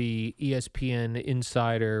 the ESPN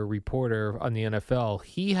insider reporter on the NFL?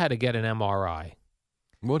 He had to get an MRI.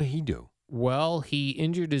 What did he do? Well, he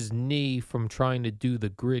injured his knee from trying to do the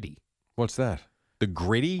gritty. What's that? The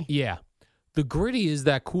gritty? Yeah. The gritty is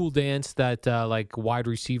that cool dance that like wide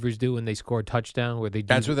receivers do when they score a touchdown where they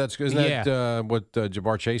do. Isn't that what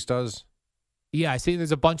Jabbar Chase does? Yeah, I see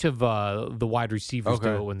there's a bunch of the wide receivers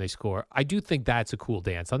do it when they score. I do think that's a cool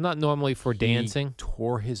dance. I'm not normally for dancing.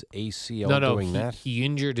 Tore his ACL doing that? He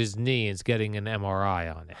injured his knee and is getting an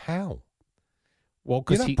MRI on it. How? Well,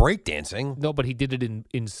 because he breakdancing. No, but he did it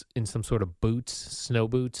in some sort of boots, snow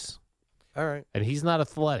boots. All right. And he's not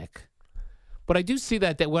athletic. But I do see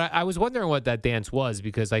that I was wondering what that dance was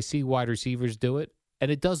because I see wide receivers do it, and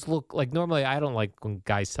it does look like normally I don't like when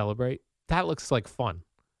guys celebrate. That looks like fun.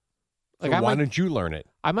 Like, why don't you learn it?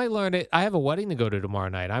 I might learn it. I have a wedding to go to tomorrow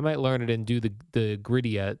night. I might learn it and do the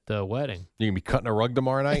gritty at the wedding. You gonna be cutting a rug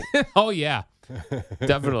tomorrow night? Oh yeah,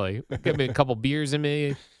 definitely. Get me a couple beers in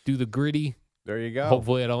me. Do the gritty. There you go.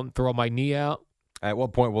 Hopefully I don't throw my knee out. At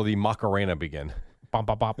what point will the Macarena begin? Bum,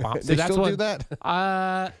 bum, bum, bum. They still do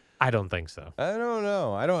that? I don't think so. I don't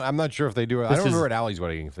know. I'm not sure if they do it. I don't remember at Allie's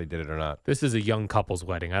wedding if they did it or not. This is a young couple's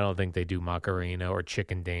wedding. I don't think they do Macarena or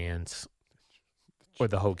chicken dance or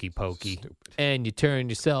the hokey pokey. Stupid. And you turn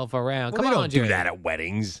yourself around. Well, Come they on, don't do Jerry. that at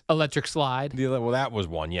weddings. Electric slide. Well, that was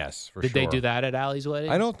one, yes, for Did sure. they do that at Allie's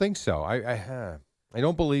wedding? I don't think so. I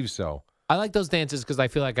don't believe so. I like those dances because I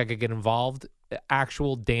feel like I could get involved.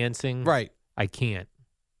 Actual dancing. Right. I can't.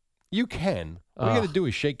 You can. All you got to do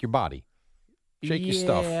is shake your body. Shake your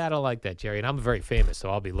stuff. Yeah, I don't like that, Jerry. And I'm very famous, so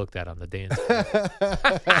I'll be looked at on the dance.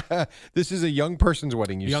 This is a young person's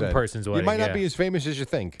wedding, you said. Young person's wedding, You might not yeah. be as famous as you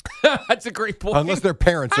think. That's a great point. Unless their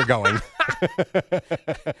parents are going.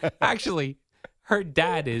 Actually, her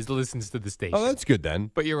dad listens to the station. Oh, that's good then.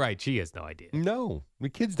 But you're right. She has no idea. No, the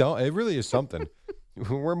kids don't. It really is something.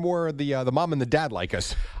 We're more the mom and the dad like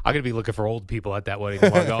us. I'm going to be looking for old people at that wedding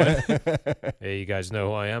tomorrow going, hey, you guys know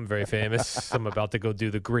who I am? Very famous. I'm about to go do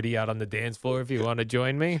the gritty out on the dance floor if you want to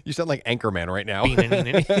join me. You sound like Anchorman right now.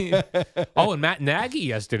 Oh, and Matt Nagy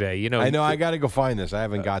yesterday. You know, I know. I got to go find this. I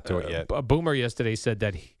haven't got to it yet. Boomer yesterday said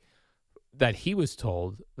that he was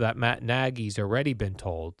told that Matt Nagy's already been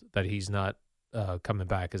told that he's not coming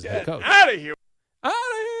back as a head coach. Out of here.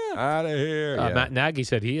 Out of here. Yeah. Matt Nagy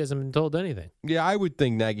said he hasn't been told anything. Yeah, I would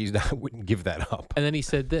think Nagy's wouldn't give that up. And then he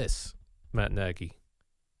said this, Matt Nagy,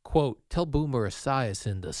 quote, tell Boomer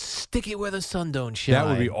Esiason to stick it where the sun don't shine. That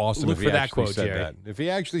would be awesome Look if for he that actually quote, said Jerry. that. If he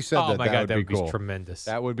actually said Oh, that, my God, that would be cool. tremendous.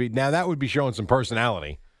 That would be showing some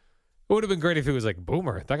personality. It would have been great if it was like,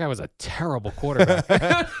 Boomer, that guy was a terrible quarterback.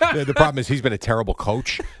 The problem is he's been a terrible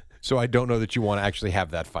coach, so I don't know that you want to actually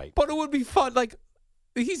have that fight. But it would be fun. Like,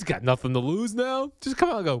 he's got nothing to lose now. Just come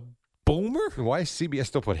out and go, Boomer? Why is CBS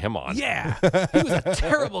still put him on? Yeah. He was a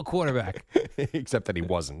terrible quarterback. Except that he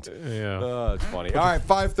wasn't. Yeah. Oh, it's funny. All right,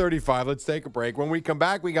 5:35. Let's take a break. When we come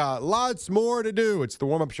back, we got lots more to do. It's the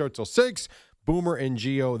warm-up show till 6. Boomer and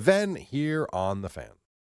Geo then here on The Fan.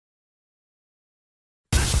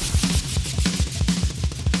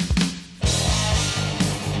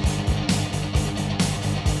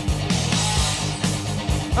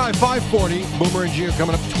 All right, 5:40. Boomer and Gio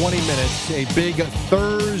coming up 20 minutes. A big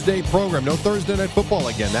Thursday program. No Thursday Night Football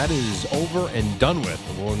again. That is over and done with.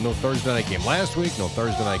 Well, no Thursday night game last week. No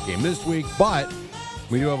Thursday night game this week. But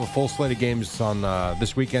we do have a full slate of games on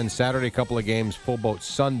this weekend. Saturday, a couple of games. Full boat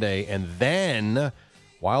Sunday. And then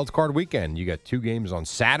wild card weekend. You got 2 games on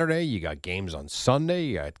Saturday. You got games on Sunday.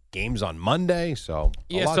 You got games on Monday. So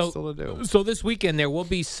a lot still to do. So this weekend there will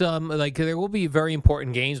be there will be very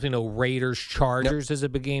important games. We know Raiders, Chargers is a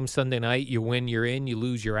big game Sunday night. You win, you're in. You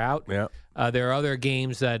lose, you're out. Yeah. There are other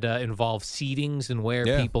games that involve seedings and where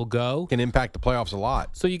people go. Can impact the playoffs a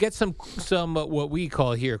lot. So you get some what we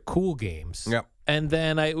call here cool games. Yep. And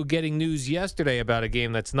then I was getting news yesterday about a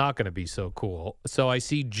game that's not going to be so cool. So I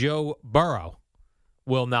see Joe Burrow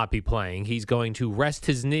will not be playing. He's going to rest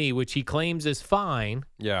his knee, which he claims is fine.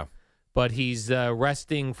 Yeah. But he's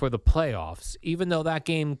resting for the playoffs, even though that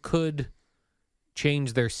game could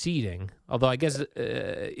change their seeding. Although I guess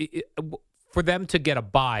for them to get a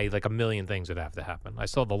bye, like a million things would have to happen. I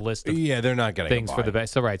saw the list of they're not getting things a for bye. the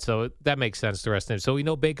best. So so that makes sense to rest him. So we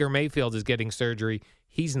know Baker Mayfield is getting surgery.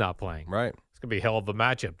 He's not playing. Right. It's gonna be a hell of a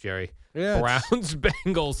matchup, Jerry. Yeah, Browns,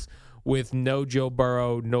 Bengals with no Joe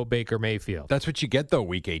Burrow, no Baker Mayfield. That's what you get, though,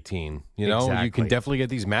 Week 18. You know, you can Exactly. definitely get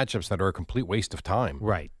these matchups that are a complete waste of time.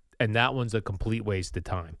 Right. And that one's a complete waste of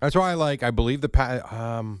time. That's why I believe the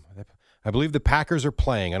Packers are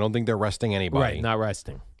playing. I don't think they're resting anybody. Right, not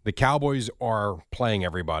resting. The Cowboys are playing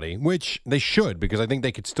everybody, which they should, because I think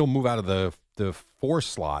they could still move out of the 4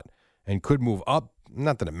 slot and could move up.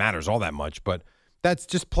 Not that it matters all that much, but that's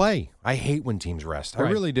just play. I hate when teams rest. I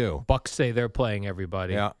Right. really do. Bucks say they're playing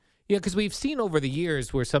everybody. Yeah. Yeah, because we've seen over the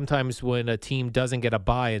years where sometimes when a team doesn't get a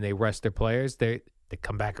bye and they rest their players, they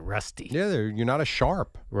come back rusty. Yeah, you're not as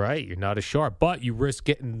sharp. Right, you're not as sharp, but you risk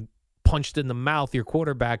getting punched in the mouth, your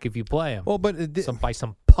quarterback, if you play him. Well, but by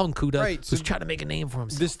some punk who's so trying to make a name for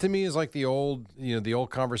himself. This to me is like the old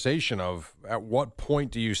conversation of at what point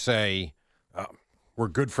do you say we're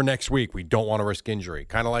good for next week? We don't want to risk injury.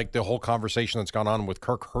 Kind of like the whole conversation that's gone on with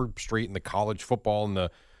Kirk Herbstreit and the college football and the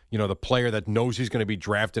player that knows he's going to be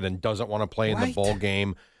drafted and doesn't want to play in the bowl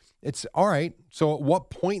game. It's all right. So at what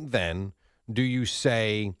point then do you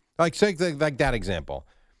say like that example?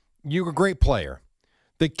 You're a great player.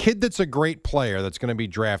 The kid that's a great player that's going to be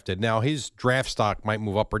drafted, now his draft stock might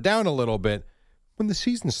move up or down a little bit. When the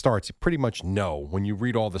season starts, you pretty much know when you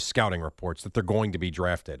read all the scouting reports that they're going to be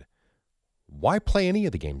drafted. Why play any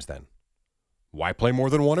of the games then? Why play more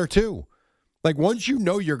than 1 or 2? Like once you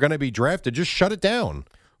know you're going to be drafted, just shut it down.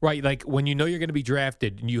 Right, like when you know you're going to be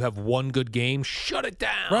drafted and you have one good game, shut it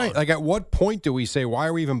down. Right. Like at what point do we say, why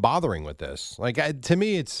are we even bothering with this? Like to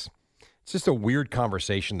me, it's just a weird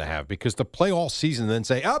conversation to have because to play all season and then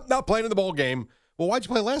say, oh, not playing in the bowl game. Well, why'd you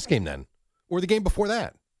play last game then? Or the game before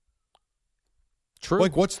that? True.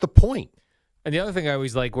 Like, what's the point? And the other thing I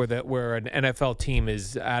always like where an NFL team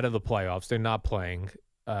is out of the playoffs, they're not playing,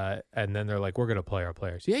 and then they're like, we're going to play our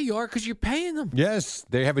players. Yeah, you are because you're paying them. Yes,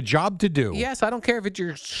 they have a job to do. Yes, I don't care if it's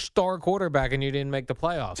your star quarterback and you didn't make the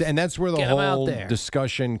playoffs. And that's where the Get 'em out whole there.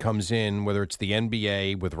 discussion comes in, whether it's the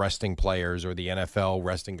NBA with resting players or the NFL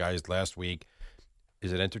resting guys last week.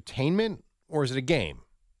 Is it entertainment or is it a game?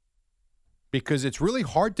 Because it's really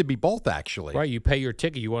hard to be both, actually. Right, you pay your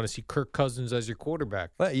ticket. You want to see Kirk Cousins as your quarterback.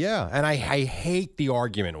 Yeah, and I hate the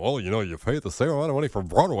argument. Well, you pay the same amount of money for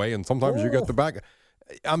Broadway, and sometimes you get the back.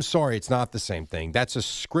 I'm sorry, it's not the same thing. That's a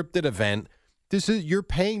scripted event. You're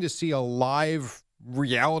paying to see a live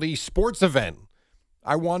reality sports event.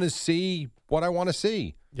 I want to see what I want to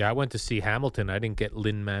see. Yeah, I went to see Hamilton. I didn't get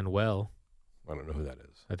Lin-Manuel. I don't know who that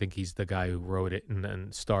is. I think he's the guy who wrote it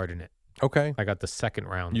and starred in it. Okay. I got the second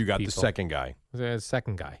round. You got people. the second guy. The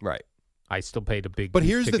second guy. Right. I still paid a big But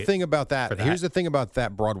here's the ticket thing about for that. Here's the thing about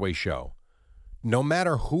that Broadway show. No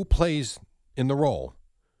matter who plays in the role,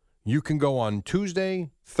 you can go on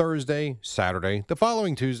Tuesday, Thursday, Saturday, the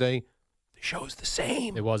following Tuesday. The show is the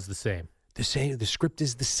same. It was the same. The same. The script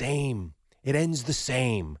is the same. It ends the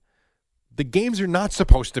same. The games are not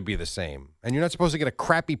supposed to be the same, and you're not supposed to get a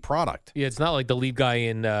crappy product. Yeah, it's not like the lead guy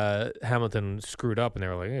in Hamilton screwed up, and they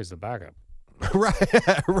were like, "Here's the backup." Right,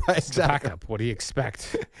 Exactly. Backup. What do you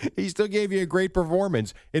expect? He still gave you a great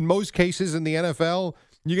performance. In most cases in the NFL,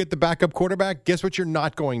 you get the backup quarterback. Guess what? You're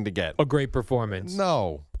not going to get a great performance.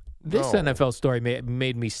 No. This No. NFL story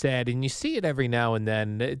made me sad, and you see it every now and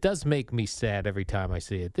then. It does make me sad every time I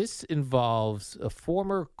see it. This involves a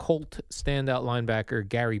former Colt standout linebacker,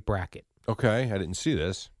 Gary Brackett. Okay, I didn't see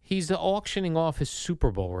this. He's auctioning off his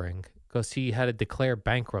Super Bowl ring because he had to declare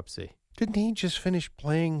bankruptcy. Didn't he just finish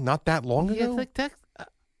playing not that long ago? Yeah, like that.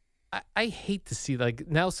 I hate to see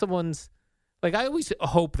now someone's like I always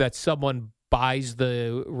hope that someone buys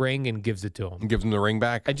the ring and gives it to him. And gives him the ring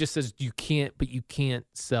back? And just says, you can't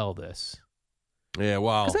sell this. Yeah,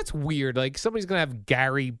 wow. Because that's weird. Like, somebody's going to have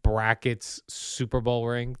Gary Brackett's Super Bowl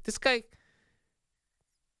ring. This guy.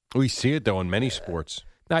 We see it, though, in many sports.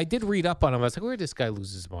 Now, I did read up on him. I was like, where did this guy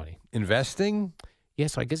lose his money? Investing? Yeah,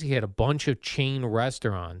 so I guess he had a bunch of chain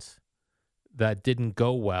restaurants that didn't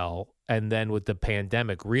go well. And then with the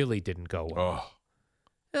pandemic, really didn't go well. Oh.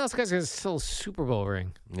 Yeah, this guy's going to sell a Super Bowl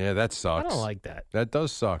ring. Yeah, that sucks. I don't like that. That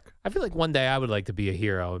does suck. I feel like one day I would like to be a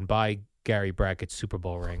hero and buy Gary Brackett's Super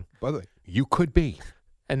Bowl ring. By the way, you could be.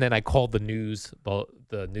 And then I called the news,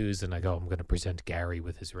 and I go, I'm going to present Gary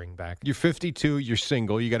with his ring back. You're 52. You're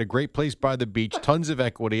single. You got a great place by the beach, tons of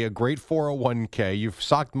equity, a great 401k. You've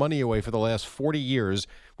socked money away for the last 40 years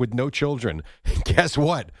with no children. Guess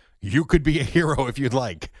what? You could be a hero if you'd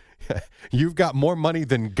like. You've got more money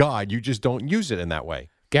than God. You just don't use it in that way.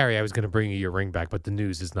 Gary, I was going to bring you your ring back, but the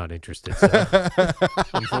news is not interested. So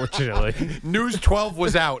unfortunately, News 12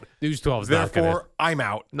 was out. News 12 is Therefore, not gonna, I'm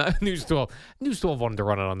out. Not News 12. News 12 wanted to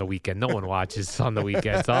run it on the weekend. No one watches on the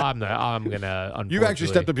weekend, so I'm gonna. You've actually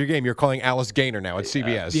stepped up your game. You're calling Alice Gaynor now at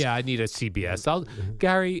CBS. Yeah, I need a CBS.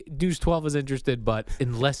 Gary, News 12 is interested, but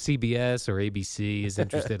unless CBS or ABC is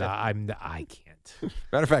interested, I can't.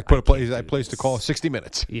 Matter of fact, put a place to call 60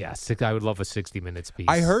 Minutes. Yes, I would love a 60 Minutes piece.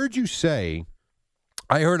 I heard you say.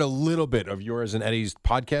 I heard a little bit of yours and Eddie's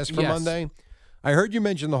podcast for Monday. I heard you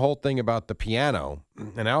mention the whole thing about the piano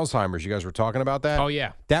and Alzheimer's. You guys were talking about that? Oh,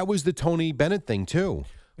 yeah. That was the Tony Bennett thing, too,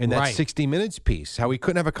 in that 60 Minutes piece. How he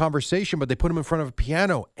couldn't have a conversation, but they put him in front of a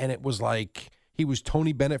piano, and it was like he was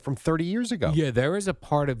Tony Bennett from 30 years ago. Yeah, there is a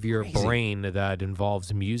part of your brain that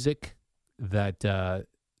involves music that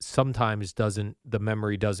sometimes the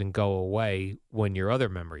memory doesn't go away when your other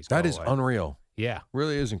memories go away. That is unreal. Yeah.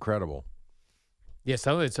 Really is incredible. Yeah,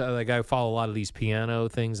 some of it's like I follow a lot of these piano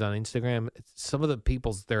things on Instagram. Some of the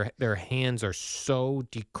people's their hands are so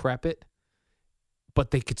decrepit,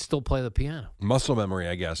 but they could still play the piano. Muscle memory,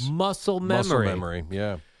 I guess. Muscle memory,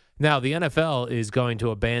 yeah. Now the NFL is going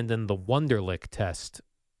to abandon the Wonderlic test.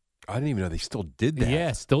 I didn't even know they still did that.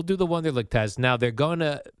 Yeah, still do the Wonderlic test. Now they're going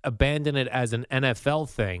to abandon it as an NFL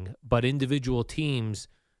thing, but individual teams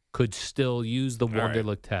could still use the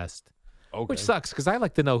Wonderlic test, which sucks because I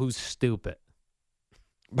like to know who's stupid.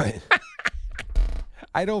 But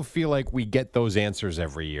I don't feel like we get those answers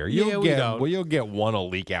every year. You'll get one a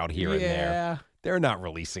leak out here and there. They're not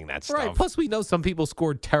releasing that stuff. Right. Plus, we know some people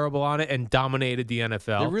scored terrible on it and dominated the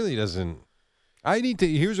NFL. It really doesn't.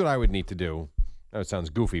 Here's what I would need to do. know it sounds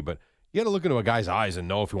goofy, but you got to look into a guy's eyes and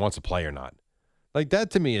know if he wants to play or not. Like,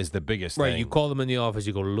 that to me is the biggest thing. Right, you call them in the office,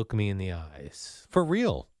 you go, look me in the eyes. For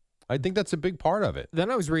real. I think that's a big part of it. Then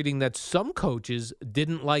I was reading that some coaches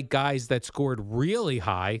didn't like guys that scored really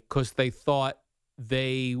high because they thought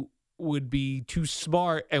they would be too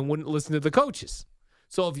smart and wouldn't listen to the coaches.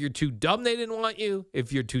 So if you're too dumb, they didn't want you.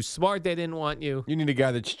 If you're too smart, they didn't want you. You need a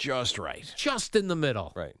guy that's just right. Just in the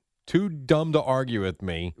middle. Right. Too dumb to argue with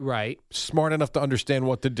me. Right. Smart enough to understand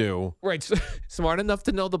what to do. Right. Smart enough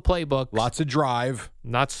to know the playbook. Lots of drive.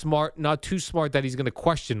 Not smart, not too smart that he's going to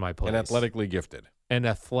question my plays. And athletically gifted.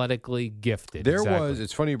 It's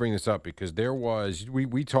funny you bring this up because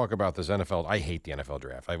we talk about this NFL. I hate the NFL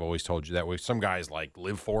draft. I've always told you that way. Some guys like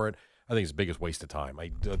live for it. I think it's the biggest waste of time.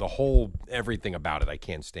 The whole everything about it I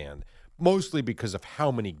can't stand. Mostly because of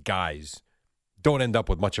how many guys don't end up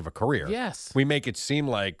with much of a career. Yes. We make it seem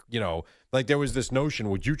like, like there was this notion,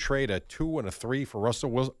 would you trade a 2 and a 3 for Russell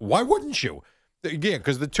Wilson? Why wouldn't you? Yeah,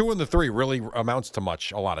 because the 2 and the 3 really amounts to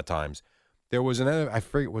much a lot of times. There was I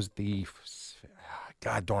forget it was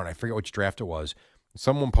God darn, I forget which draft it was.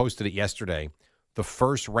 Someone posted it yesterday. The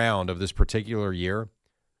first round of this particular year,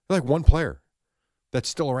 like one player that's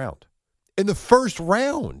still around. In the first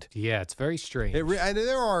round. Yeah, it's very strange. And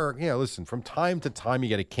there are, listen, from time to time you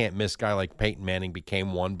get a can't-miss guy like Peyton Manning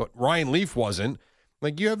became one, but Ryan Leaf wasn't.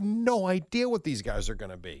 Like, you have no idea what these guys are going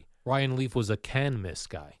to be. Ryan Leaf was a can-miss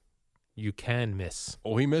guy. You can miss.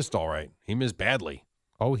 Oh, he missed all right. He missed badly.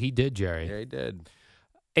 Oh, he did, Jerry. Yeah, he did.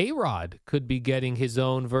 A-Rod could be getting his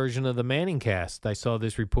own version of the Manning cast. I saw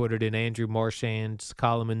this reported in Andrew Marchand's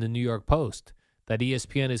column in the New York Post that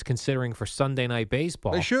ESPN is considering for Sunday Night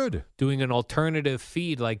Baseball. They should. Doing an alternative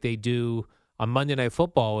feed like they do on Monday Night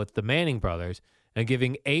Football with the Manning brothers and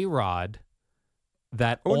giving A-Rod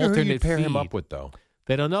that alternate who you'd pair feed. him up with, though.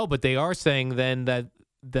 They don't know, but they are saying then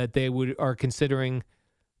that they are considering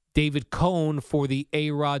David Cohn for the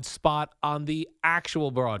A-Rod spot on the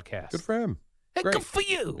actual broadcast. Good for him. Hey, great. good for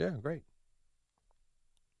you. Yeah, great.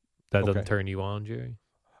 That doesn't turn you on, Jerry?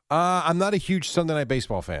 I'm not a huge Sunday Night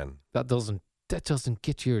Baseball fan. That doesn't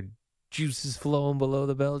get your juices flowing below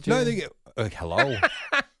the belt, Jerry? No, I think hello.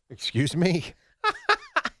 Excuse me.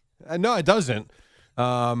 No, it doesn't.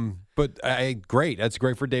 But great. That's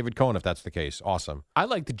great for David Cohn if that's the case. Awesome. I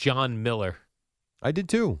liked John Miller. I did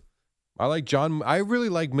too. I really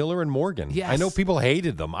like Miller and Morgan. Yes. I know people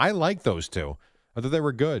hated them. I like those two. I thought they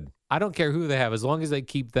were good. I don't care who they have, as long as they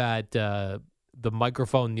keep that the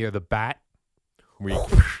microphone near the bat.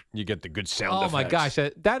 You get the good sound Oh effects. my gosh,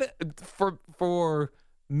 that for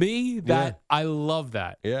me, I love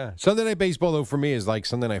that. Yeah. Sunday Night Baseball, though, for me is like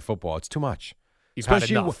Sunday Night Football. It's too much. You've had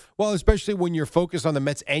especially enough. Especially when you're focused on the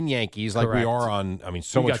Mets and Yankees, like Correct. we are on. I mean,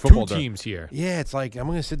 so We much got football. two teams here. Yeah, it's like I'm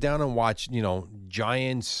going to sit down and watch.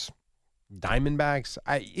 Giants, Diamondbacks.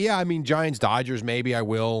 Giants, Dodgers. Maybe I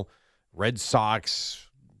will. Red Sox,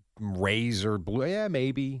 Rays, or Blue. Yeah,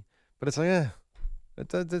 maybe. But it's like,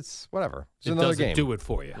 it's whatever. It's It another doesn't game. do it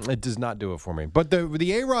for you. It does not do it for me. But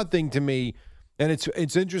the A-Rod thing to me, and it's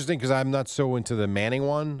interesting because I'm not so into the Manning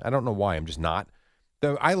one. I don't know why. I'm just not.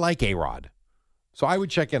 I like A-Rod. So I would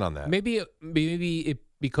check in on that. Maybe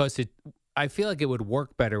because I feel like it would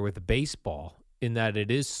work better with baseball in that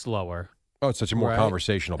it is slower. Oh, it's such a more right?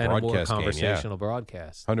 conversational And broadcast a more game. conversational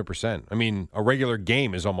broadcast. 100%. I mean, a regular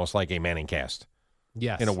game is almost like a Manning cast.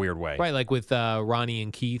 Yes. In a weird way. Right, like with Ronnie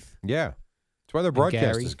and Keith. Yeah. That's why their And broadcast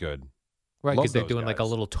Gary. is good. Right, Love because they're those doing like a guys.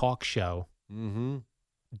 little talk show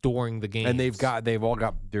during the game. And they've all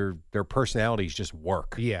got their personalities just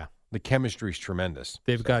work. Yeah. The chemistry's tremendous.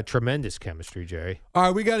 They've got tremendous chemistry, Jerry. All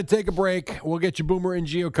right, we got to take a break. We'll get you Boomer and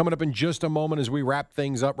Gio coming up in just a moment as we wrap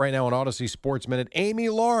things up right now on Odyssey Sports Minute. Amy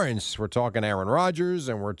Lawrence, we're talking Aaron Rodgers,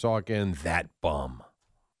 and we're talking that bum.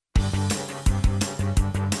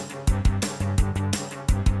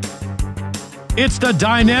 It's the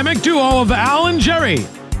dynamic duo of Al and Jerry,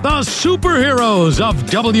 the superheroes of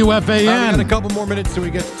WFAN. We got a couple more minutes till we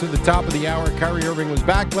get to the top of the hour. Kyrie Irving was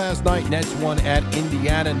back last night. Nets won at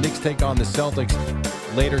Indiana. Knicks take on the Celtics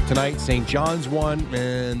later tonight. St. John's won,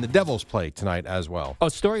 and the Devils play tonight as well. A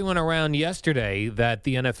story went around yesterday that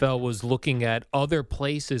the NFL was looking at other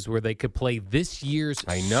places where they could play this year's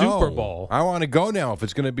Super Bowl. I want to go now if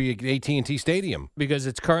it's going to be at AT&T Stadium. Because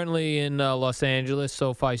it's currently in Los Angeles,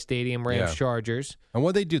 SoFi Stadium, Rams Yeah. Chargers. And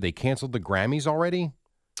what they do? They canceled the Grammys already?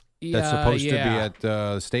 Yeah, That's supposed yeah. to be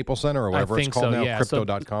at Staples Center or whatever it's think called so, now, yeah.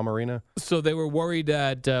 Crypto.com Arena. So they were worried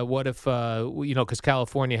that what if, because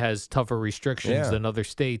California has tougher restrictions Yeah. than other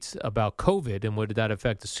states about COVID, and would that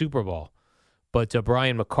affect the Super Bowl? But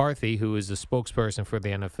Brian McCarthy, who is the spokesperson for the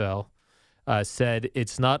NFL, said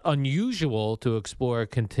it's not unusual to explore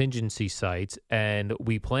contingency sites, and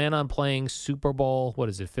we plan on playing Super Bowl,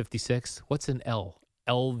 56? What's an L?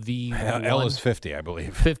 LV1? L is 50, I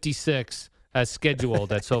believe. 56 as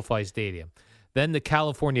scheduled at SoFi Stadium. Then the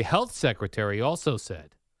California Health Secretary also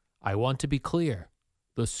said, I want to be clear,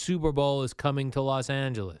 the Super Bowl is coming to Los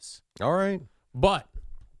Angeles. All right. But,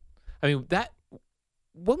 I mean,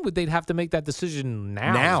 when would they have to make that decision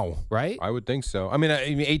now? Now. Right? I would think so. I mean,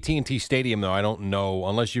 AT&T Stadium, though, I don't know,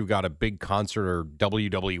 unless you've got a big concert or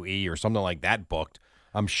WWE or something like that booked,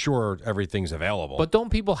 I'm sure everything's available. But don't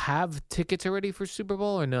people have tickets already for Super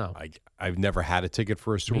Bowl or no? I've never had a ticket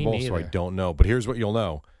for a Super Me Bowl, neither. so I don't know. But here's what you'll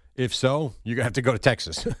know. If so, you're going to have to go to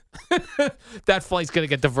Texas. That flight's going to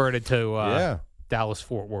get diverted to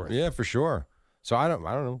Dallas-Fort Worth. Yeah, for sure. So I don't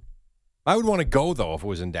know. I would want to go, though, if it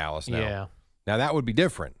was in Dallas now. Yeah. Now, that would be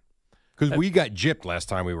different. Because we got gypped last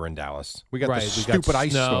time we were in Dallas. We got the stupid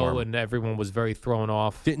ice storm. And everyone was very thrown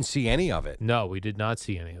off. Didn't see any of it. No, we did not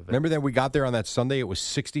see any of it. Remember that we got there on that Sunday? It was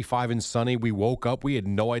 65 and sunny. We woke up. We had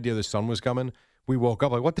no idea the sun was coming. We woke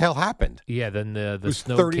up like, what the hell happened? Yeah, then the it was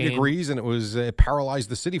snow 30 came. degrees, and it paralyzed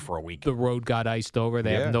the city for a week. The road got iced over.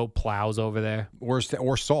 They have no plows over there. Or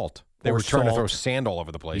salt. They were trying to throw sand all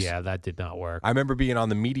over the place. Yeah, that did not work. I remember being on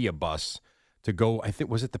the media bus to go,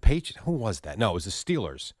 was it the Patriots? Who was that? No, it was the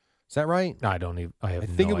Steelers. Is that right? I don't even. I have. I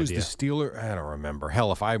think no it was idea. the Steelers. I don't remember.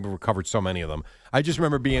 Hell, if I recovered so many of them, I just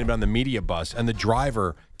remember being on the media bus and the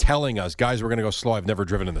driver telling us, "Guys, we're going to go slow. I've never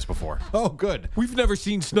driven in this before." Oh, good. We've never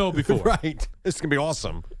seen snow before. Right. This is going to be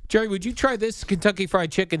awesome. Jerry, would you try this? Kentucky Fried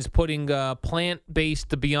Chicken's putting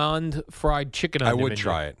plant-based Beyond Fried Chicken on I the would menu.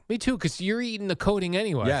 try it. Me too, because you're eating the coating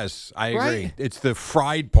anyway. Yes, I agree. Right? It's the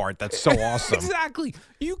fried part that's so awesome. Exactly.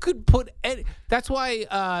 You could put. That's why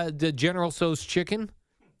the General Tso's chicken.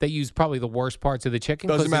 They use probably the worst parts of the chicken.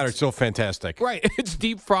 Doesn't matter. It's still fantastic. Right. It's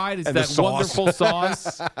deep fried. It's And that the sauce. wonderful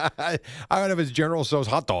sauce. I would have his General Tso's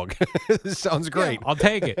hot dog. This sounds great. Yeah, I'll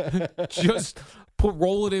take it. Just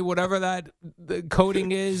roll it in whatever the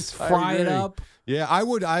coating is. Fry it agree. up. Yeah, I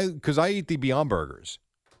would. Because I eat the Beyond Burgers.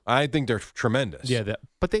 I think they're tremendous. Yeah,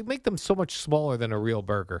 but they make them so much smaller than a real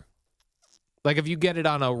burger. Like if you get it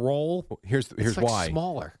on a roll, here's it's like why.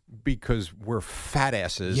 Smaller. Because we're fat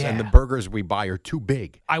asses, Yeah. and the burgers we buy are too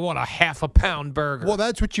big. I want a half a pound burger. Well,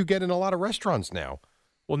 that's what you get in a lot of restaurants now.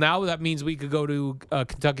 Well, now that means we could go to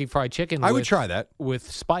Kentucky Fried Chicken. I would try that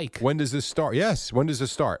with Spike. When does this start? Yes. When does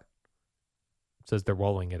this start? It says they're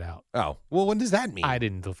rolling it out. Oh, well, when does that mean? I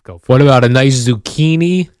didn't go for What about a nice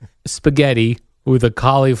zucchini spaghetti with a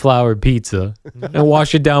cauliflower pizza and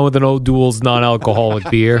wash it down with an O'Doul's non-alcoholic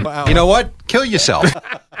beer? Wow. You know what? Kill yourself.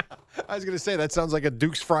 I was going to say, that sounds like a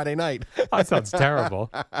Duke's Friday night. That sounds terrible.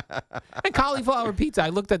 And cauliflower pizza. I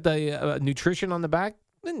looked at the nutrition on the back.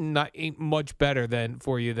 Ain't much better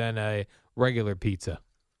for you than a regular pizza.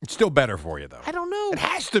 It's still better for you, though. I don't know. It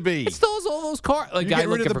has to be. It still has all those carbs. Like, You get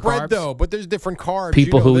rid of the bread, though, but there's different carbs.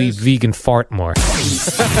 People You know who this. eat vegan fart more.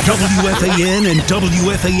 WFAN and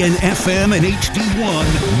WFAN FM and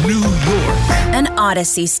HD1, New York. An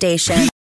Odyssey station.